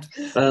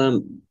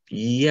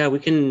 Yeah, we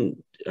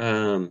can,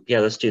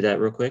 let's do that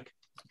real quick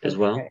as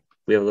well.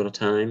 We have a little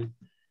time.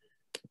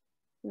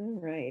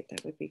 All right,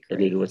 that would be great.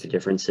 Maybe what the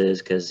difference is,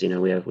 because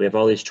we have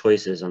all these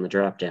choices on the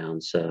drop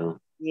down. So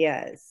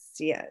yes,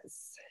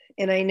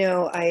 and I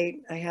know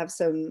I have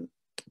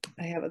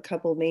a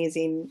couple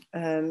amazing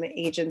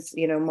agents,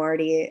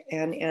 Marty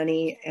and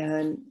Annie,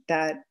 and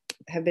that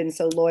have been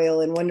so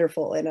loyal and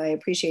wonderful, and I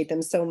appreciate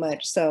them so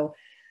much. So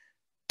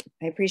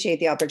I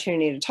appreciate the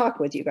opportunity to talk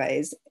with you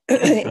guys.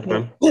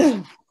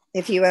 If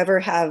you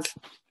ever have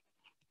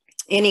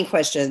any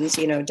questions,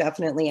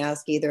 definitely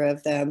ask either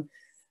of them.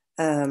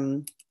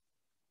 And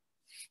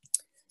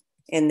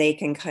they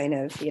can kind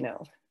of,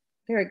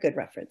 they're a good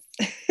reference.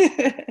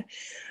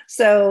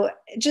 So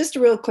just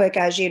real quick,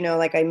 as you know,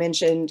 like I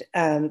mentioned,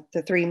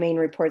 the 3 main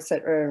reports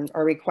that are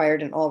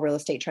required in all real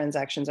estate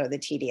transactions are the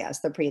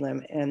TDS, the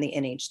prelim, and the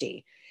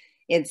NHD.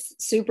 It's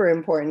super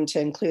important to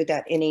include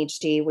that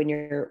NHD when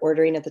you're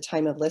ordering at the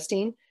time of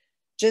listing,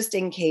 just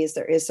in case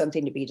there is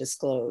something to be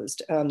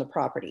disclosed on the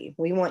property.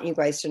 We want you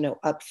guys to know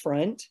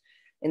upfront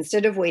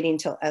instead of waiting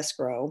till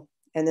escrow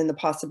and then the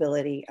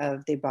possibility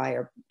of the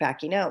buyer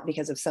backing out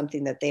because of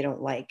something that they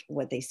don't like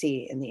what they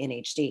see in the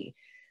NHD,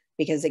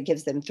 because it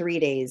gives them 3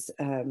 days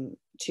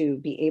to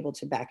be able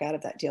to back out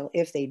of that deal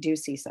if they do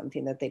see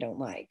something that they don't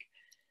like.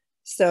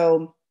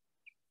 So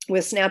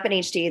with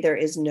SNAPNHD, there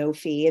is no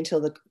fee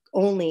until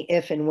only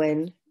if and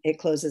when it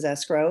closes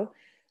escrow.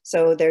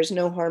 So there's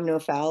no harm, no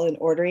foul in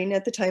ordering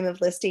at the time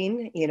of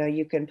listing.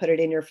 You can put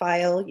it in your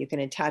file, you can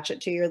attach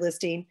it to your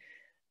listing.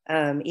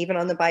 Even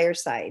on the buyer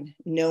side,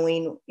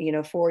 knowing,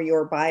 for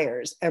your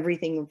buyers,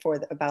 everything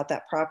about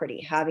that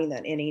property, having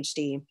that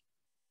NHD,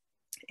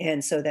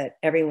 and so that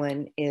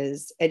everyone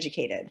is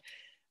educated.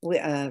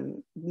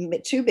 2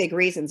 big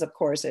reasons, of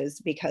course, is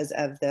because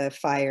of the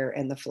fire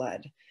and the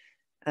flood.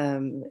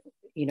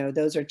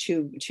 Those are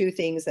two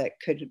things that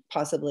could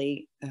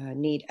possibly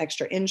need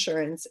extra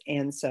insurance.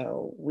 And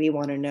so we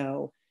want to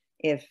know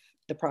if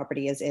the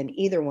property is in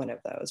either one of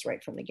those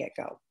right from the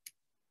get-go.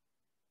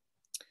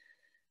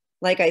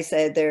 Like I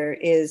said, there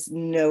is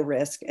no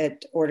risk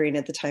at ordering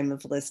at the time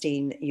of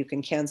listing. You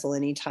can cancel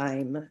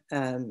anytime.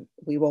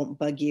 We won't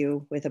bug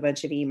you with a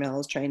bunch of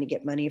emails trying to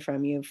get money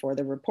from you for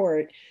the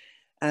report.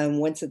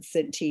 Once it's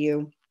sent to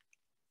you,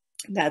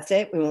 that's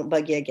it. We won't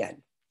bug you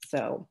again.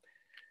 So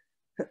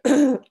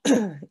in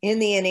the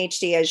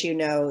NHD, as you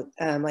know,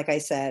 like I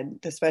said,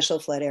 the special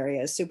flood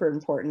area is super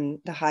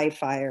important. The high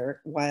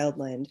fire,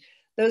 wildland,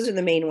 those are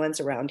the main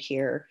ones around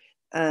here.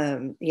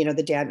 you know,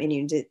 the dam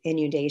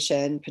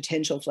inundation,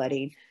 potential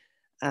flooding.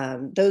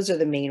 Those are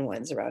the main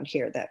ones around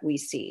here that we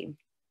see.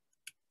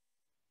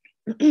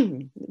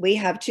 We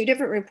have two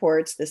different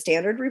reports, the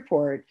standard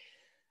report.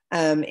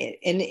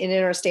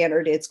 In our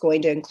standard, it's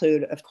going to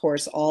include, of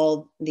course,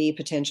 all the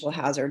potential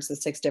hazards, the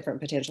 6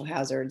 different potential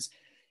hazards.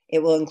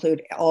 It will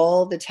include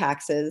all the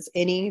taxes,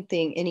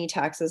 any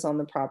taxes on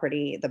the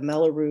property, the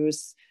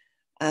Mello-Roos,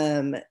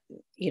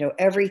 you know,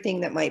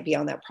 everything that might be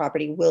on that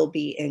property will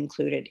be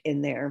included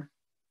in there.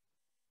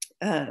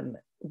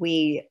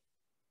 We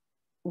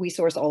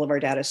source all of our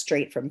data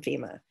straight from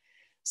FEMA.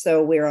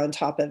 So we're on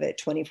top of it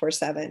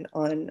 24/7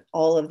 on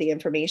all of the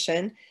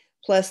information,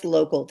 plus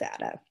local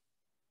data.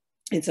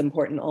 It's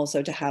important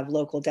also to have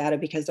local data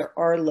because there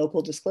are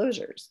local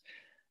disclosures.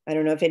 I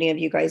don't know if any of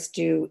you guys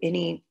do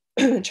any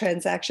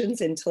transactions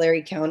in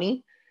Tulare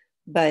County,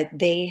 but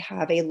they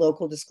have a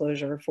local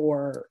disclosure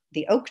for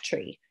the oak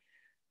tree.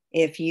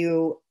 If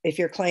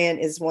your client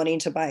is wanting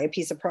to buy a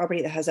piece of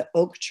property that has an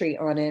oak tree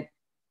on it,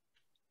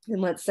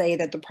 and let's say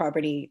that the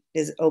property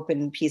is an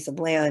open piece of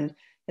land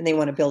and they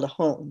want to build a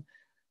home,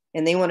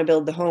 and they want to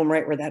build the home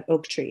right where that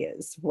oak tree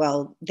is,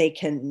 well, they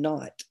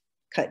cannot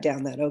cut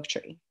down that oak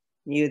tree.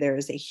 There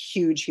is a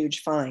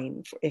huge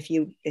fine if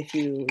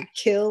you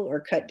kill or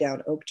cut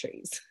down oak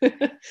trees.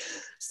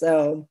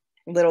 So,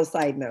 little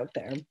side note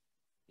there.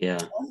 Yeah.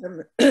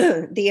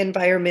 The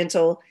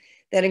environmental,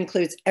 that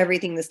includes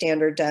everything the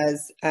standard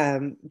does,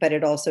 but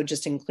it also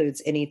just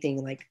includes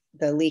anything like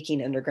the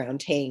leaking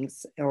underground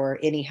tanks or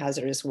any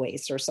hazardous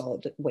waste or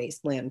solid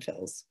waste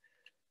landfills.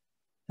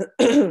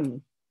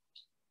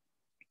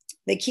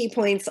 The key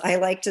points I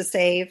like to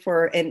say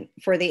for the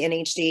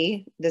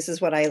NHD, this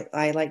is what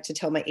I like to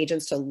tell my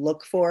agents to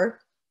look for,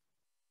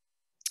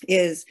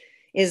 is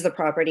the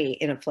property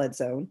in a flood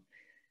zone?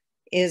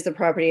 Is the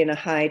property in a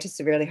high to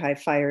severely high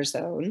fire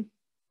zone,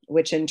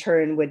 which in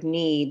turn would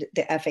need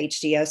the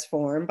FHDS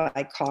form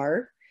by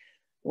CAR,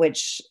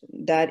 which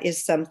that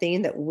is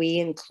something that we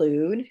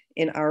include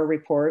in our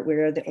report.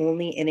 We're the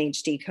only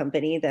NHD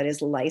company that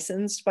is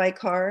licensed by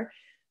CAR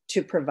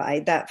to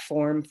provide that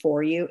form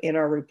for you in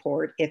our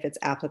report if it's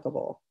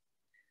applicable.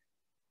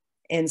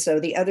 And so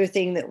the other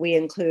thing that we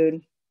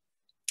include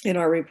in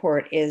our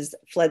report is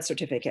flood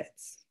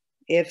certificates.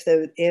 If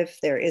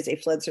there is a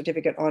flood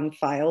certificate on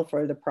file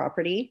for the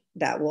property,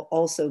 that will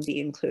also be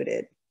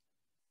included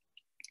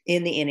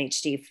in the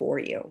NHD for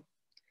you.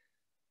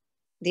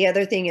 The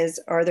other thing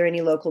is, are there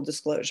any local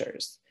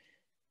disclosures?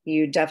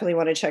 You definitely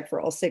want to check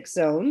for all 6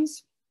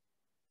 zones.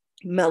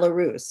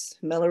 Mello-Roos.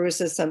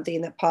 Mello-Roos is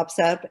something that pops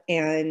up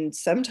and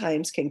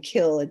sometimes can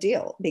kill a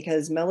deal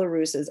because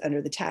Mello-Roos is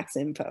under the tax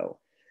info.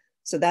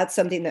 So that's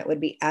something that would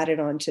be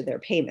added on to their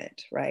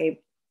payment,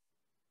 right?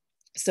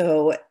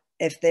 So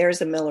if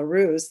there's a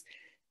Mello-Roos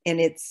and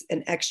it's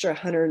an extra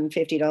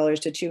 $150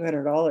 to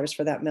 $200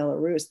 for that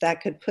Mello-Roos,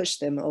 that could push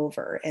them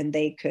over and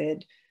they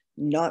could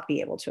not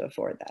be able to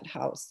afford that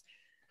house.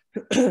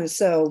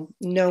 So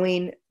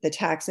knowing the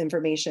tax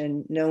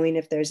information, knowing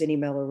if there's any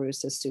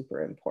Mello-Roos is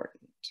super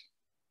important.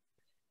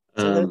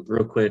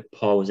 Real quick,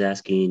 Paul was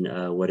asking,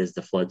 what is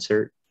the flood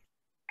cert?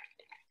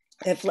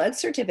 A flood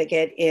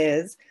certificate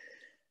is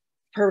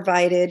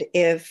provided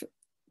if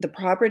the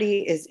property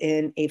is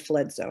in a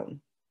flood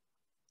zone.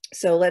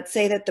 So let's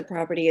say that the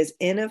property is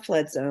in a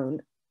flood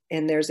zone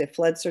and there's a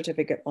flood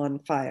certificate on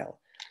file.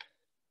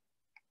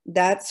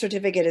 That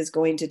certificate is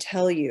going to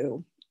tell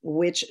you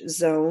which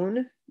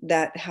zone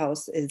that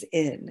house is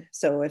in.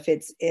 So if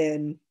it's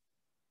in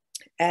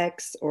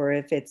X or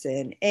if it's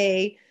in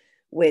A,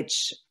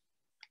 which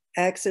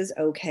X is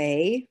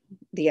okay,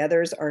 the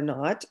others are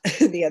not.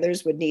 The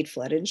others would need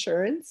flood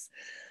insurance.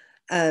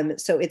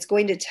 So it's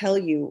going to tell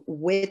you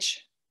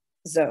which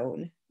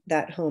zone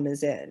that home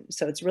is in.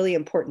 So it's really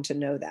important to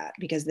know that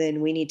because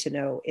then we need to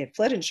know if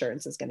flood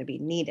insurance is going to be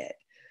needed.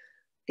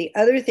 The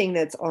other thing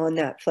that's on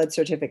that flood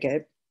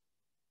certificate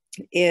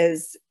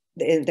is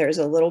there's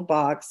a little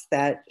box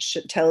that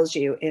tells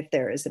you if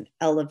there is an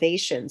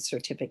elevation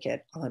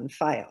certificate on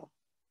file.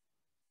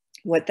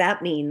 What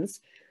that means,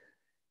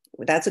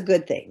 that's a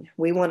good thing.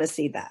 We want to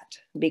see that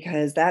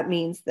because that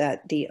means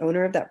that the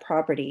owner of that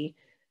property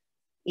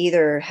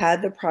either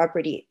had the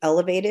property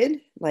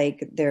elevated,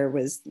 like there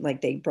was,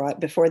 like they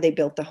brought, before they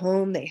built the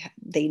home,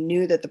 they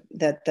knew that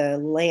the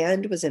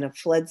land was in a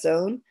flood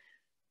zone,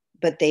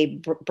 but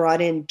they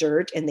brought in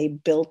dirt and they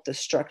built the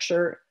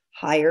structure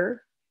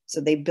higher. So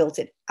they built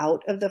it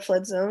out of the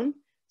flood zone.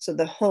 So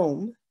the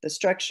home, the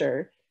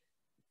structure,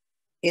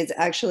 is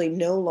actually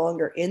no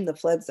longer in the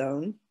flood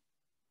zone.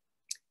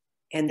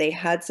 And they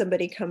had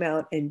somebody come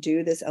out and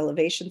do this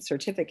elevation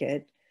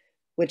certificate,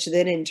 which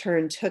then in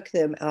turn took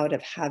them out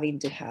of having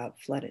to have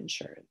flood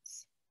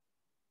insurance.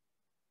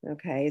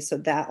 Okay, so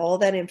that all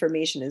that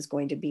information is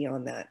going to be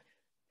on that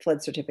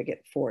flood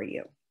certificate for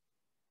you.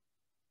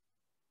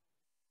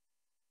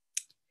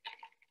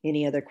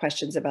 Any other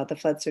questions about the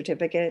flood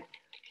certificate?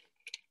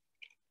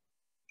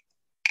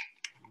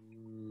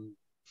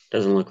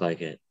 Doesn't look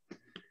like it.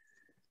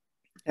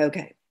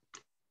 Okay.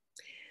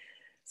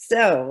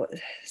 So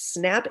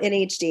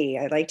SNAPNHD,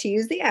 I like to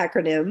use the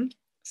acronym: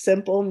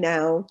 simple,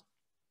 now,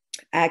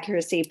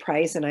 accuracy,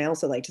 price, and I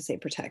also like to say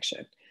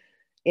protection.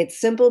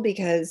 It's simple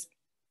because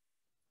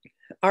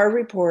our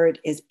report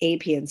is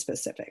APN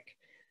specific.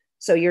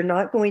 So you're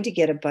not going to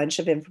get a bunch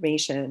of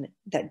information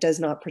that does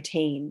not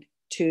pertain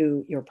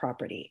to your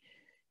property.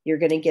 You're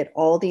going to get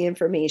all the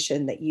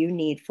information that you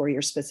need for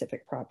your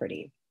specific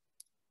property.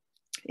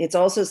 It's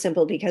also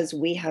simple because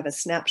we have a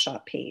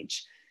snapshot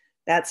page.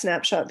 That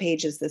snapshot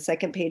page is the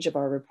second page of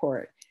our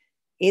report.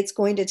 It's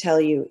going to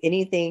tell you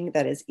anything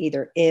that is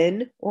either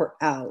in or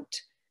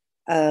out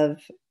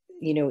of,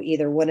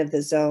 either one of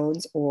the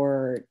zones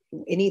or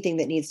anything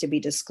that needs to be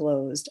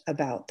disclosed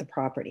about the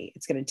property.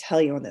 It's going to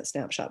tell you on that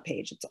snapshot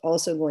page. It's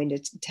also going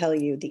to tell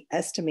you the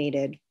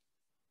estimated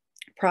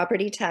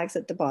property tax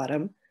at the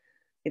bottom.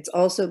 It's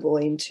also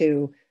going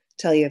to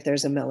tell you if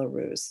there's a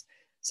Mello-Roos.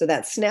 So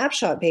that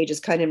snapshot page is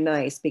kind of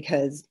nice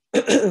because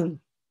right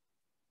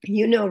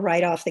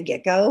off the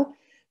get-go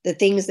the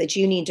things that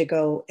you need to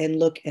go and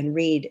look and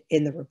read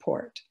in the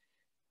report.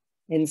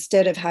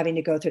 Instead of having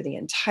to go through the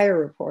entire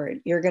report,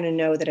 you're going to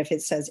know that if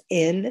it says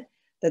in,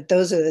 that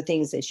those are the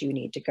things that you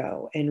need to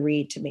go and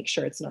read to make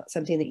sure it's not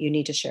something that you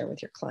need to share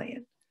with your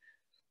client.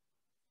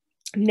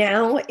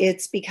 Now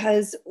it's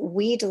because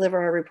we deliver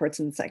our reports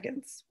in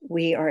seconds.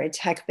 We are a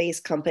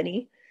tech-based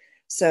company,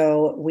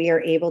 so we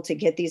are able to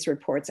get these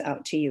reports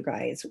out to you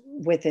guys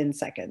within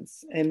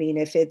seconds. I mean,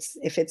 if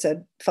it's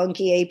a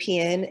funky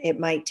APN, it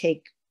might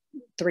take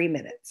 3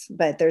 minutes,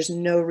 but there's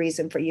no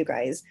reason for you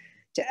guys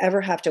to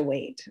ever have to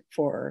wait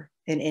for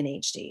an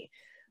NHD.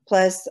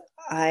 Plus,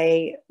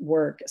 I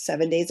work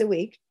 7 days a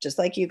week, just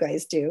like you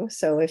guys do.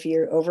 So if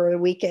you're over a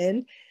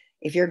weekend,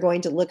 if you're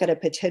going to look at a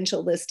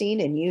potential listing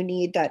and you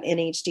need that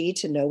NHD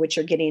to know what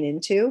you're getting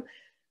into,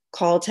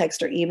 call,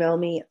 text, or email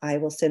me. I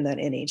will send that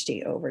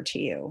NHD over to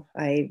you.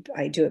 I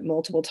do it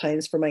multiple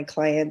times for my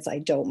clients. I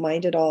don't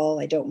mind at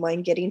all. I don't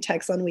mind getting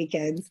texts on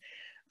weekends.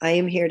 I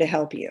am here to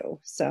help you.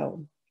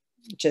 So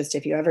just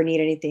if you ever need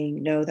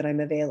anything, know that I'm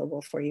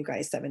available for you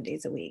guys 7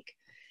 days a week.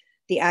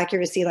 The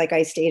accuracy, like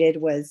I stated,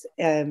 was,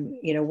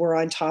 we're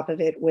on top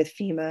of it with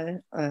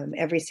FEMA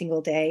every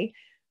single day.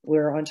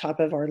 We're on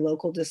top of our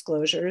local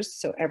disclosures.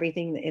 So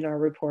everything in our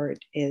report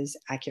is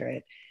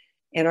accurate.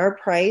 And our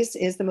price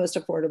is the most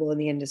affordable in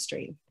the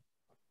industry.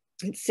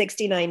 It's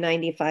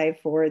 $69.95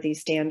 for the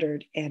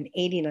standard and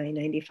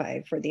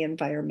 $89.95 for the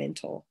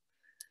environmental.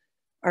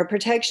 Our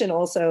protection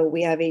also,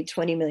 we have a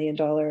 $20 million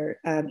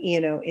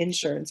E&O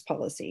insurance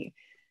policy,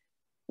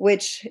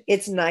 which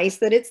it's nice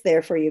that it's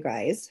there for you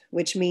guys,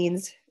 which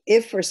means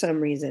if for some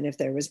reason, if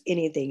there was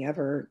anything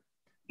ever,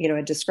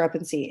 a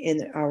discrepancy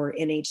in our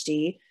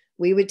NHD,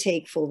 we would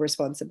take full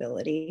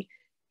responsibility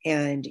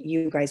and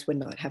you guys would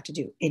not have to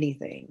do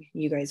anything.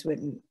 You guys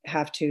wouldn't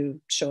have to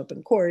show up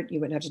in court.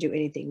 You wouldn't have to do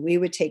anything. We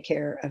would take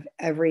care of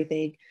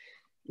everything.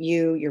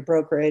 You, your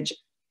brokerage,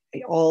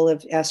 all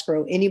of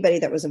escrow, anybody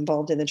that was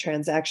involved in the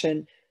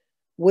transaction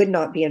would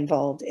not be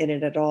involved in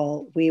it at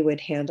all. We would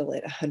handle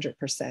it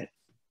 100%.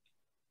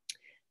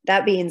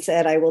 That being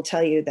said, I will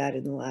tell you that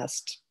in the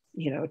last,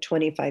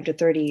 25 to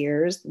 30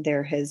 years,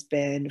 there has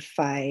been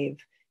 5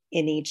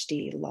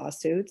 NHD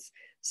lawsuits.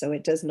 So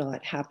it does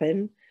not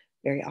happen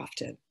very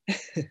often,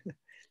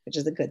 which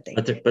is a good thing.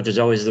 But there's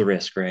always the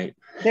risk, right?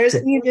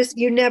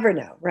 You never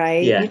know,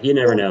 right? Yeah, you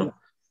never know.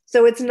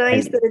 So it's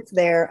nice that it's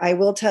there. I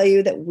will tell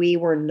you that we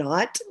were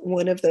not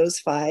one of those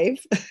 5.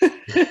 So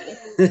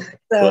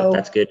well,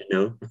 that's good to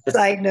know.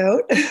 Side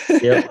note.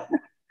 Yep.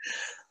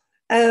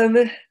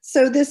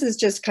 So this is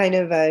just kind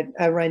of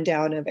a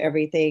rundown of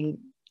everything,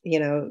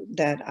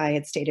 that I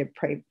had stated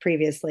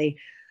previously.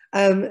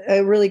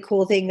 A really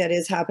cool thing that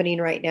is happening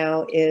right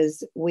now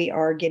is we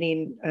are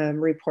getting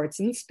reports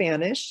in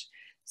Spanish.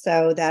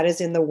 So that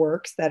is in the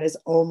works. That is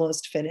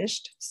almost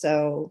finished.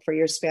 So for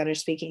your Spanish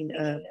speaking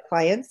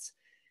clients,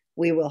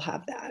 we will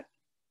have that.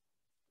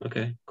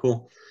 Okay,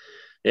 cool.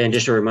 And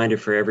just a reminder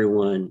for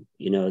everyone,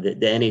 that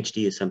the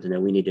NHD is something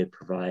that we need to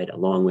provide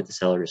along with the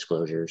seller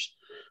disclosures.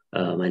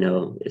 I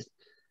know it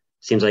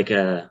seems like,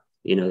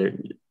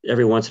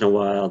 every once in a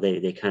while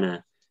they kind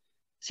of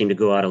seem to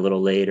go out a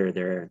little later.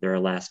 They're a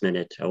last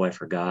minute, oh, I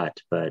forgot.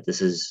 But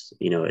this is,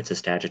 it's a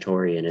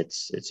statutory and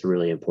it's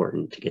really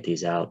important to get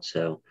these out.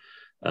 So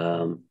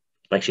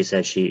like she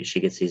said, she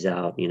gets these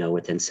out,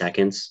 within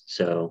seconds.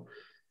 So,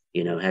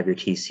 have your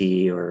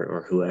TC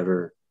or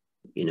whoever,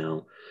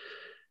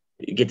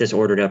 get this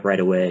ordered up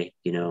right away,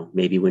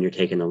 maybe when you're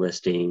taking the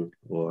listing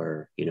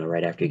or,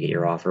 right after you get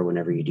your offer,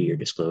 whenever you do your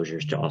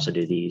disclosures, to also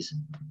do these.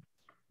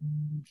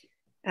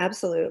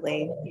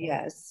 Absolutely.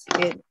 Yes.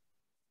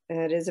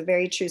 It is a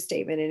very true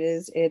statement.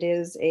 It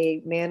is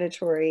a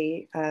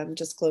mandatory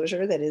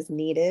disclosure that is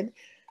needed.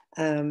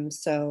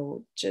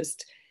 So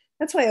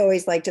that's why I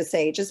always like to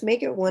say, just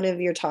make it one of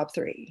your top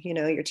 3,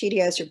 your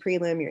TDS, your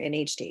prelim, your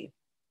NHD.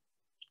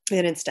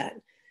 And it's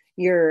done.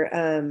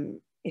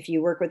 If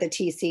you work with a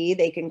TC,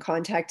 they can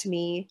contact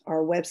me. Our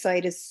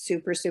website is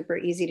super, super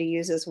easy to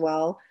use as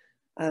well.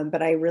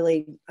 But I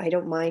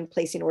don't mind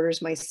placing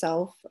orders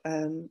myself.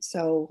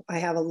 So I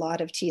have a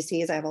lot of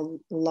TCs. I have a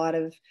lot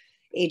of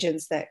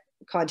agents that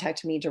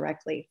contact me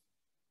directly.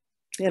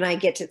 And I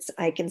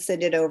can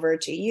send it over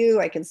to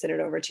you. I can send it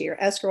over to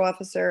your escrow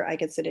officer. I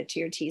can send it to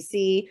your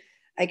TC.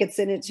 I could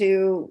send it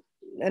to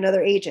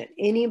another agent.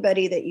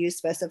 Anybody that you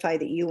specify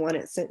that you want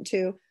it sent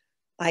to,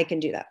 I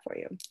can do that for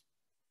you.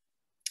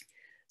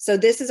 So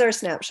this is our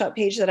snapshot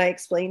page that I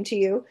explained to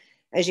you.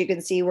 As you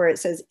can see where it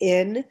says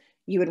in,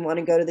 you would want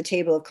to go to the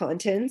table of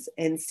contents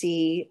and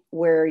see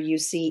where you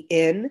see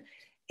in.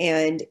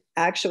 And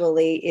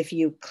actually, if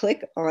you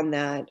click on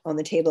that on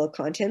the table of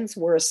contents,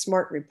 we're a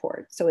smart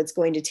report. So it's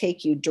going to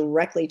take you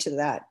directly to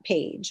that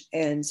page,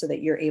 and so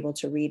that you're able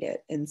to read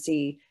it and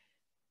see,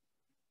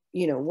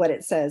 you know, what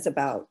it says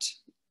about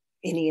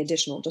any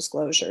additional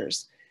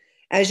disclosures.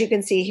 As you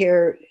can see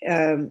here,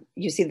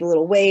 you see the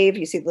little wave,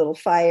 you see the little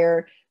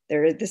fire.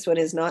 This one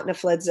is not in a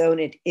flood zone.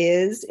 It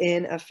is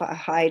in a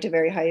high to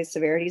very high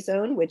severity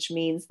zone, which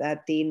means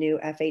that the new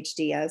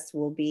FHDS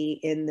will be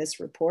in this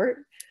report.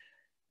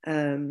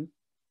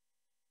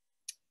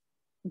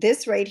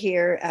 This right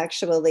here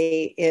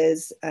actually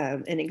is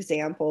an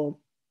example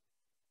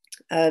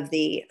of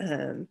the,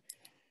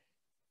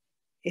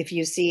 if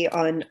you see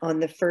on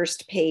the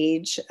first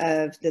page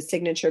of the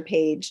signature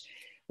page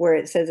where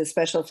it says a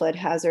special flood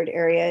hazard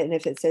area, and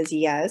if it says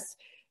yes,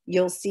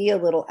 you'll see a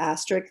little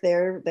asterisk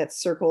there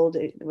that's circled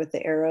with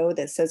the arrow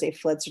that says a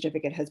flood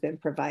certificate has been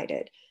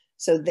provided.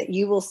 So that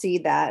you will see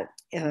that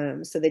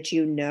so that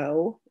you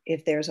know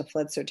if there's a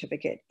flood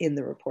certificate in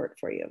the report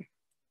for you.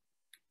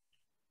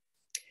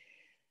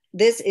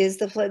 This is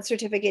the flood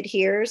certificate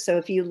here. So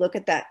if you look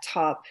at that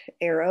top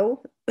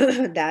arrow,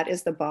 that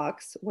is the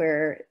box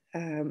where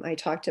I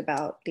talked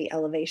about the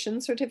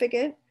elevation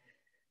certificate.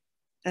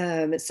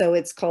 So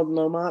it's called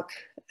LOMOC.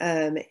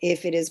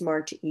 If it is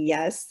marked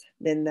yes,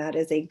 then that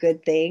is a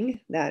good thing.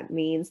 That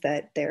means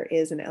that there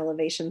is an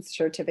elevation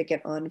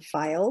certificate on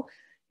file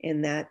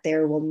and that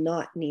there will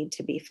not need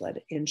to be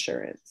flood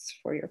insurance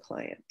for your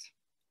client.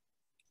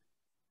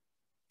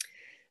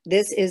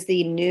 This is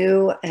the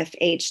new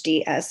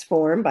FHDS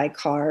form by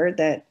CAR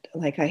that,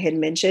 like I had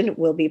mentioned,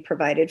 will be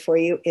provided for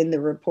you in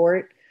the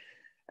report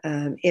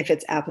if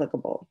it's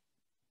applicable.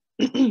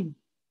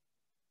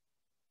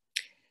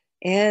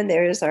 And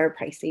there's our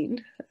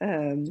pricing.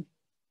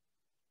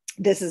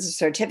 This is a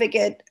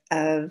certificate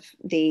of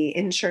the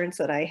insurance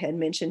that I had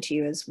mentioned to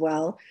you as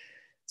well.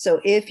 So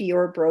if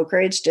your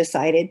brokerage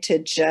decided to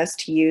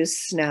just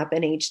use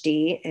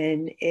SNAPNHD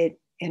and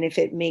if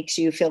it makes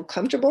you feel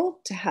comfortable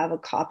to have a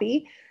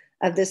copy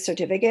of this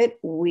certificate,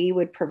 we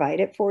would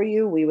provide it for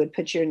you. We would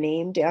put your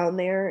name down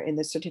there in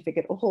the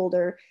certificate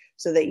holder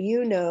so that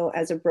you know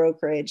as a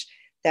brokerage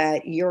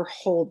that your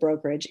whole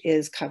brokerage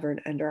is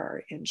covered under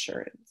our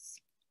insurance.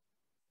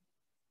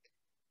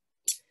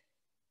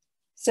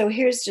 So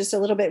here's just a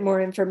little bit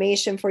more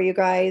information for you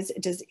guys.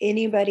 Does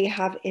anybody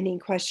have any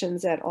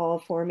questions at all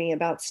for me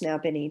about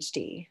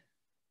SNAPNHD?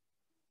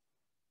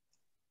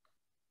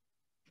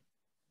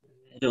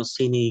 I don't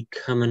see any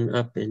coming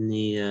up in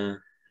the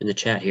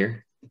chat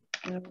here.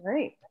 All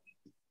right.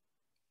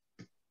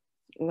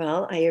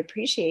 Well, I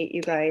appreciate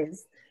you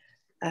guys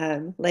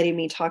letting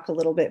me talk a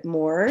little bit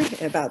more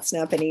about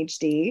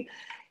SNAPNHD.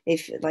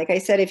 Like I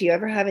said, if you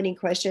ever have any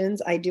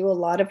questions, I do a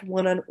lot of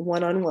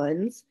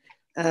one-on-ones.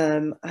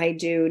 I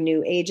do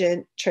new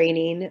agent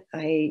training.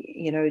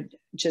 I,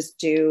 just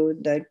do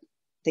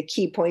the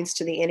key points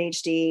to the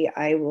NHD.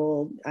 I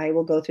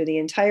will go through the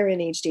entire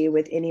NHD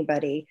with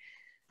anybody,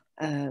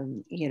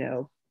 that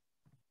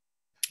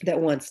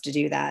wants to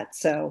do that.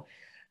 So,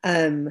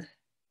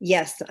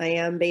 yes, I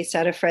am based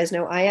out of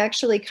Fresno. I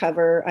actually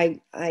cover,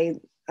 I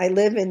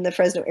live in the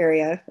Fresno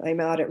area. I'm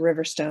out at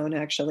Riverstone,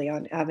 actually,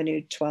 on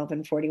Avenue 12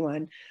 and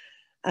 41.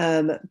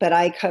 But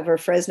I cover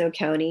Fresno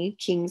County,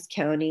 Kings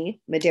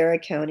County, Madera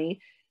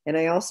County, and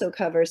I also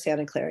cover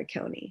Santa Clara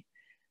County.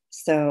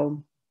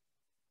 So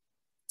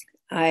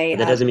that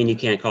doesn't mean you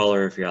can't call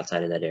her if you're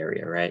outside of that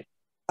area, right?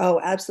 Oh,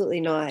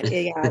 absolutely not.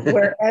 Yeah,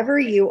 wherever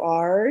you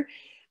are,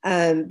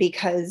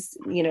 because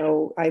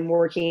I'm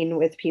working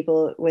with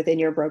people within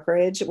your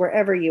brokerage,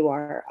 wherever you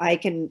are, I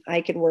can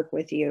work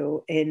with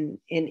you in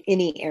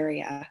any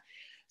area.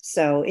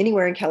 So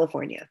anywhere in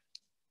California.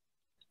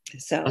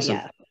 So awesome.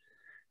 Yeah.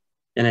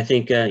 And I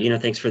think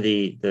thanks for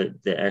the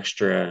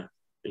extra,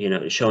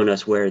 showing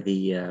us where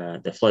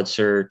the flood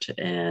cert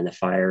and the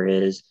fire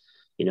is.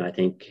 I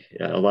think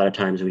a lot of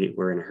times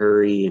we're in a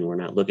hurry and we're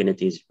not looking at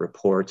these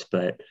reports,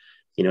 but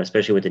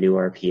especially with the new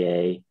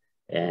RPA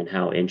and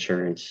how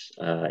insurance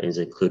is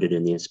included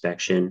in the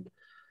inspection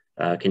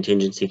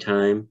contingency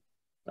time,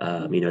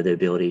 the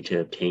ability to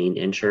obtain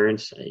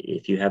insurance.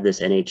 If you have this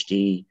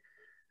NHD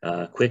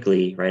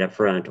quickly right up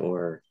front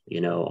or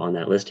on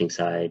that listing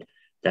side,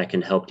 that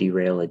can help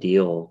derail a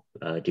deal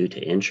due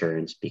to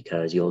insurance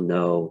because you'll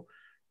know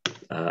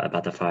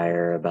about the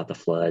fire, about the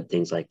flood,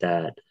 things like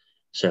that.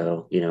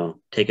 So,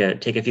 take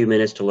a few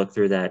minutes to look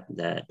through that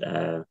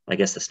I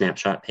guess the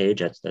snapshot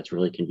page. That's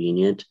really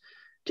convenient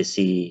to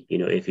see,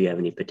 if you have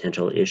any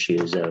potential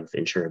issues of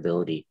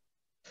insurability.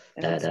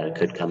 that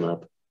could come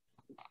up.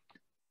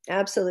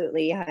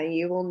 Absolutely. Yeah,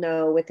 you will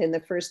know within the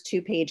first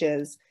 2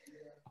 pages,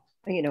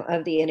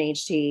 of the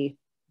NHD,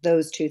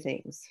 those 2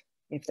 things.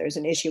 If there's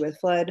an issue with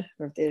flood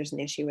or if there's an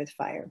issue with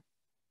fire.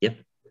 Yep.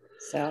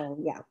 So,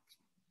 yeah.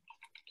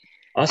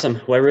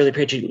 Awesome. Well, I really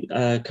appreciate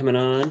you coming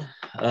on.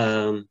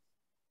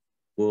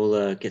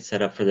 We'll get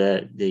set up for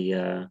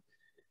the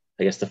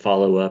I guess the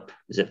follow-up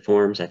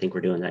ZipForms. I think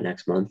we're doing that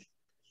next month.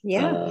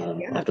 Yeah.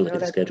 I'll have to look at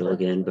the schedule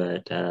again,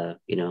 but I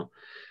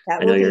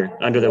know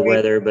you're under the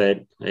weather,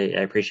 but I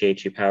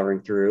appreciate you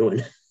powering through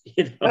and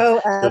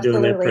still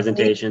doing the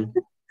presentation.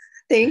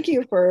 Thank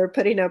you for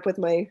putting up with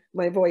my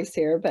voice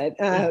here, but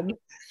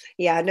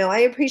yeah, no, I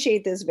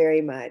appreciate this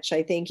very much.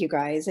 I thank you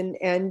guys,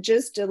 and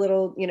just a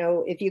little,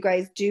 if you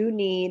guys do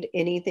need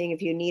anything,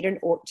 if you need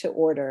to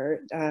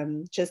order,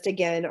 just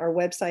again, our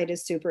website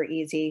is super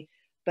easy,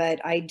 but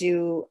I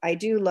do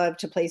love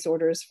to place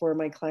orders for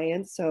my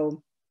clients,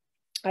 so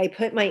I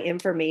put my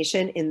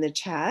information in the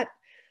chat.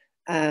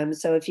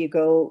 So if you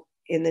go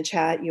in the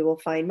chat, you will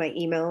find my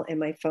email and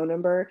my phone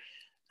number.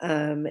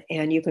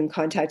 And you can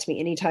contact me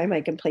anytime.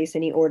 I can place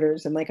any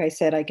orders. And like I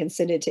said, I can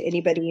send it to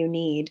anybody you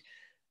need.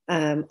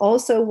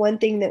 Also, one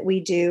thing that we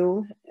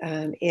do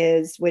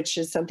which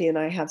is something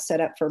I have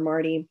set up for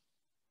Marty,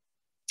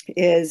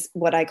 is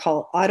what I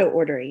call auto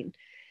ordering.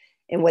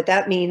 And what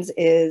that means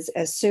is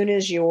as soon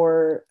as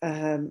your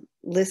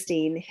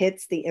listing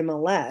hits the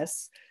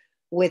MLS,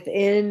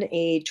 within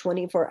a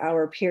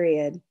 24-hour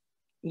period,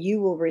 you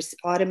will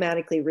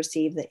automatically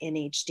receive the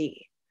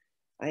NHD.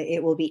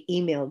 It will be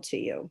emailed to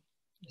you.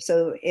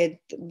 So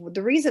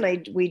the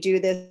reason we do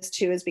this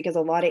too is because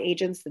a lot of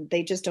agents,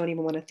 they just don't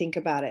even want to think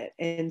about it.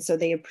 And so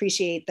they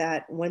appreciate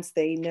that once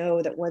they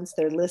know that once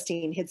their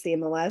listing hits the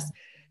MLS,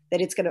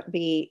 that it's going to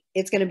be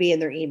in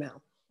their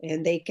email,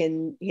 and they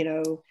can,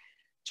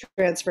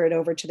 transfer it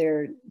over to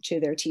their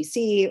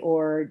TC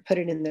or put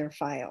it in their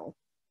file.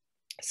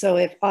 So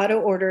if auto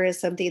order is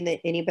something that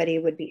anybody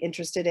would be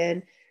interested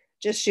in,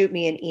 just shoot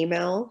me an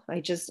email.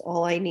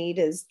 All I need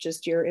is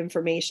just your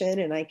information,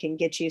 and I can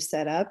get you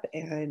set up,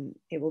 and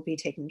it will be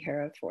taken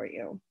care of for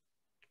you.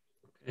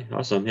 Okay,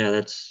 awesome. Yeah,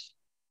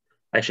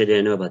 I actually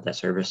didn't know about that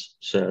service.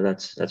 So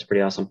that's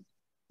pretty awesome.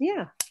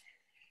 Yeah.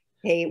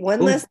 Hey,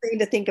 one less thing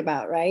to think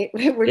about, right?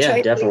 We're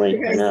trying definitely. to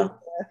make your guys'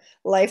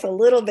 life a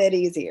little bit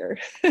easier.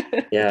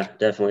 Yeah,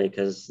 definitely.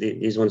 Because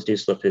these ones do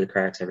slip through the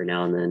cracks every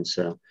now and then.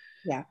 So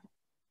yeah.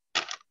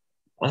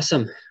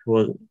 Awesome.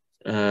 Well,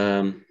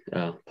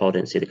 Paul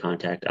didn't see the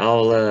contact.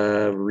 I'll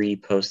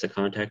repost the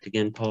contact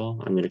again,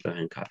 Paul. I'm going to go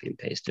ahead and copy and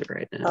paste it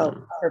right now.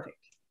 Oh, perfect.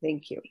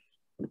 Thank you.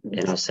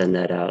 And I'll send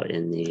that out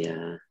in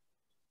the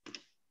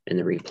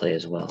replay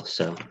as well.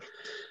 So,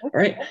 all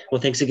right. Well,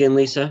 thanks again,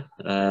 Lisa.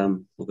 We'll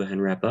go ahead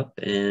and wrap up,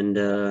 and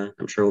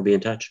I'm sure we'll be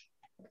in touch.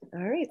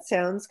 All right.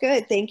 Sounds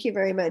good. Thank you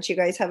very much. You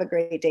guys have a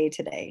great day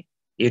today.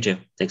 You too.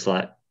 Thanks a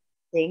lot.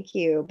 Thank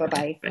you.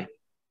 Bye-bye. Bye.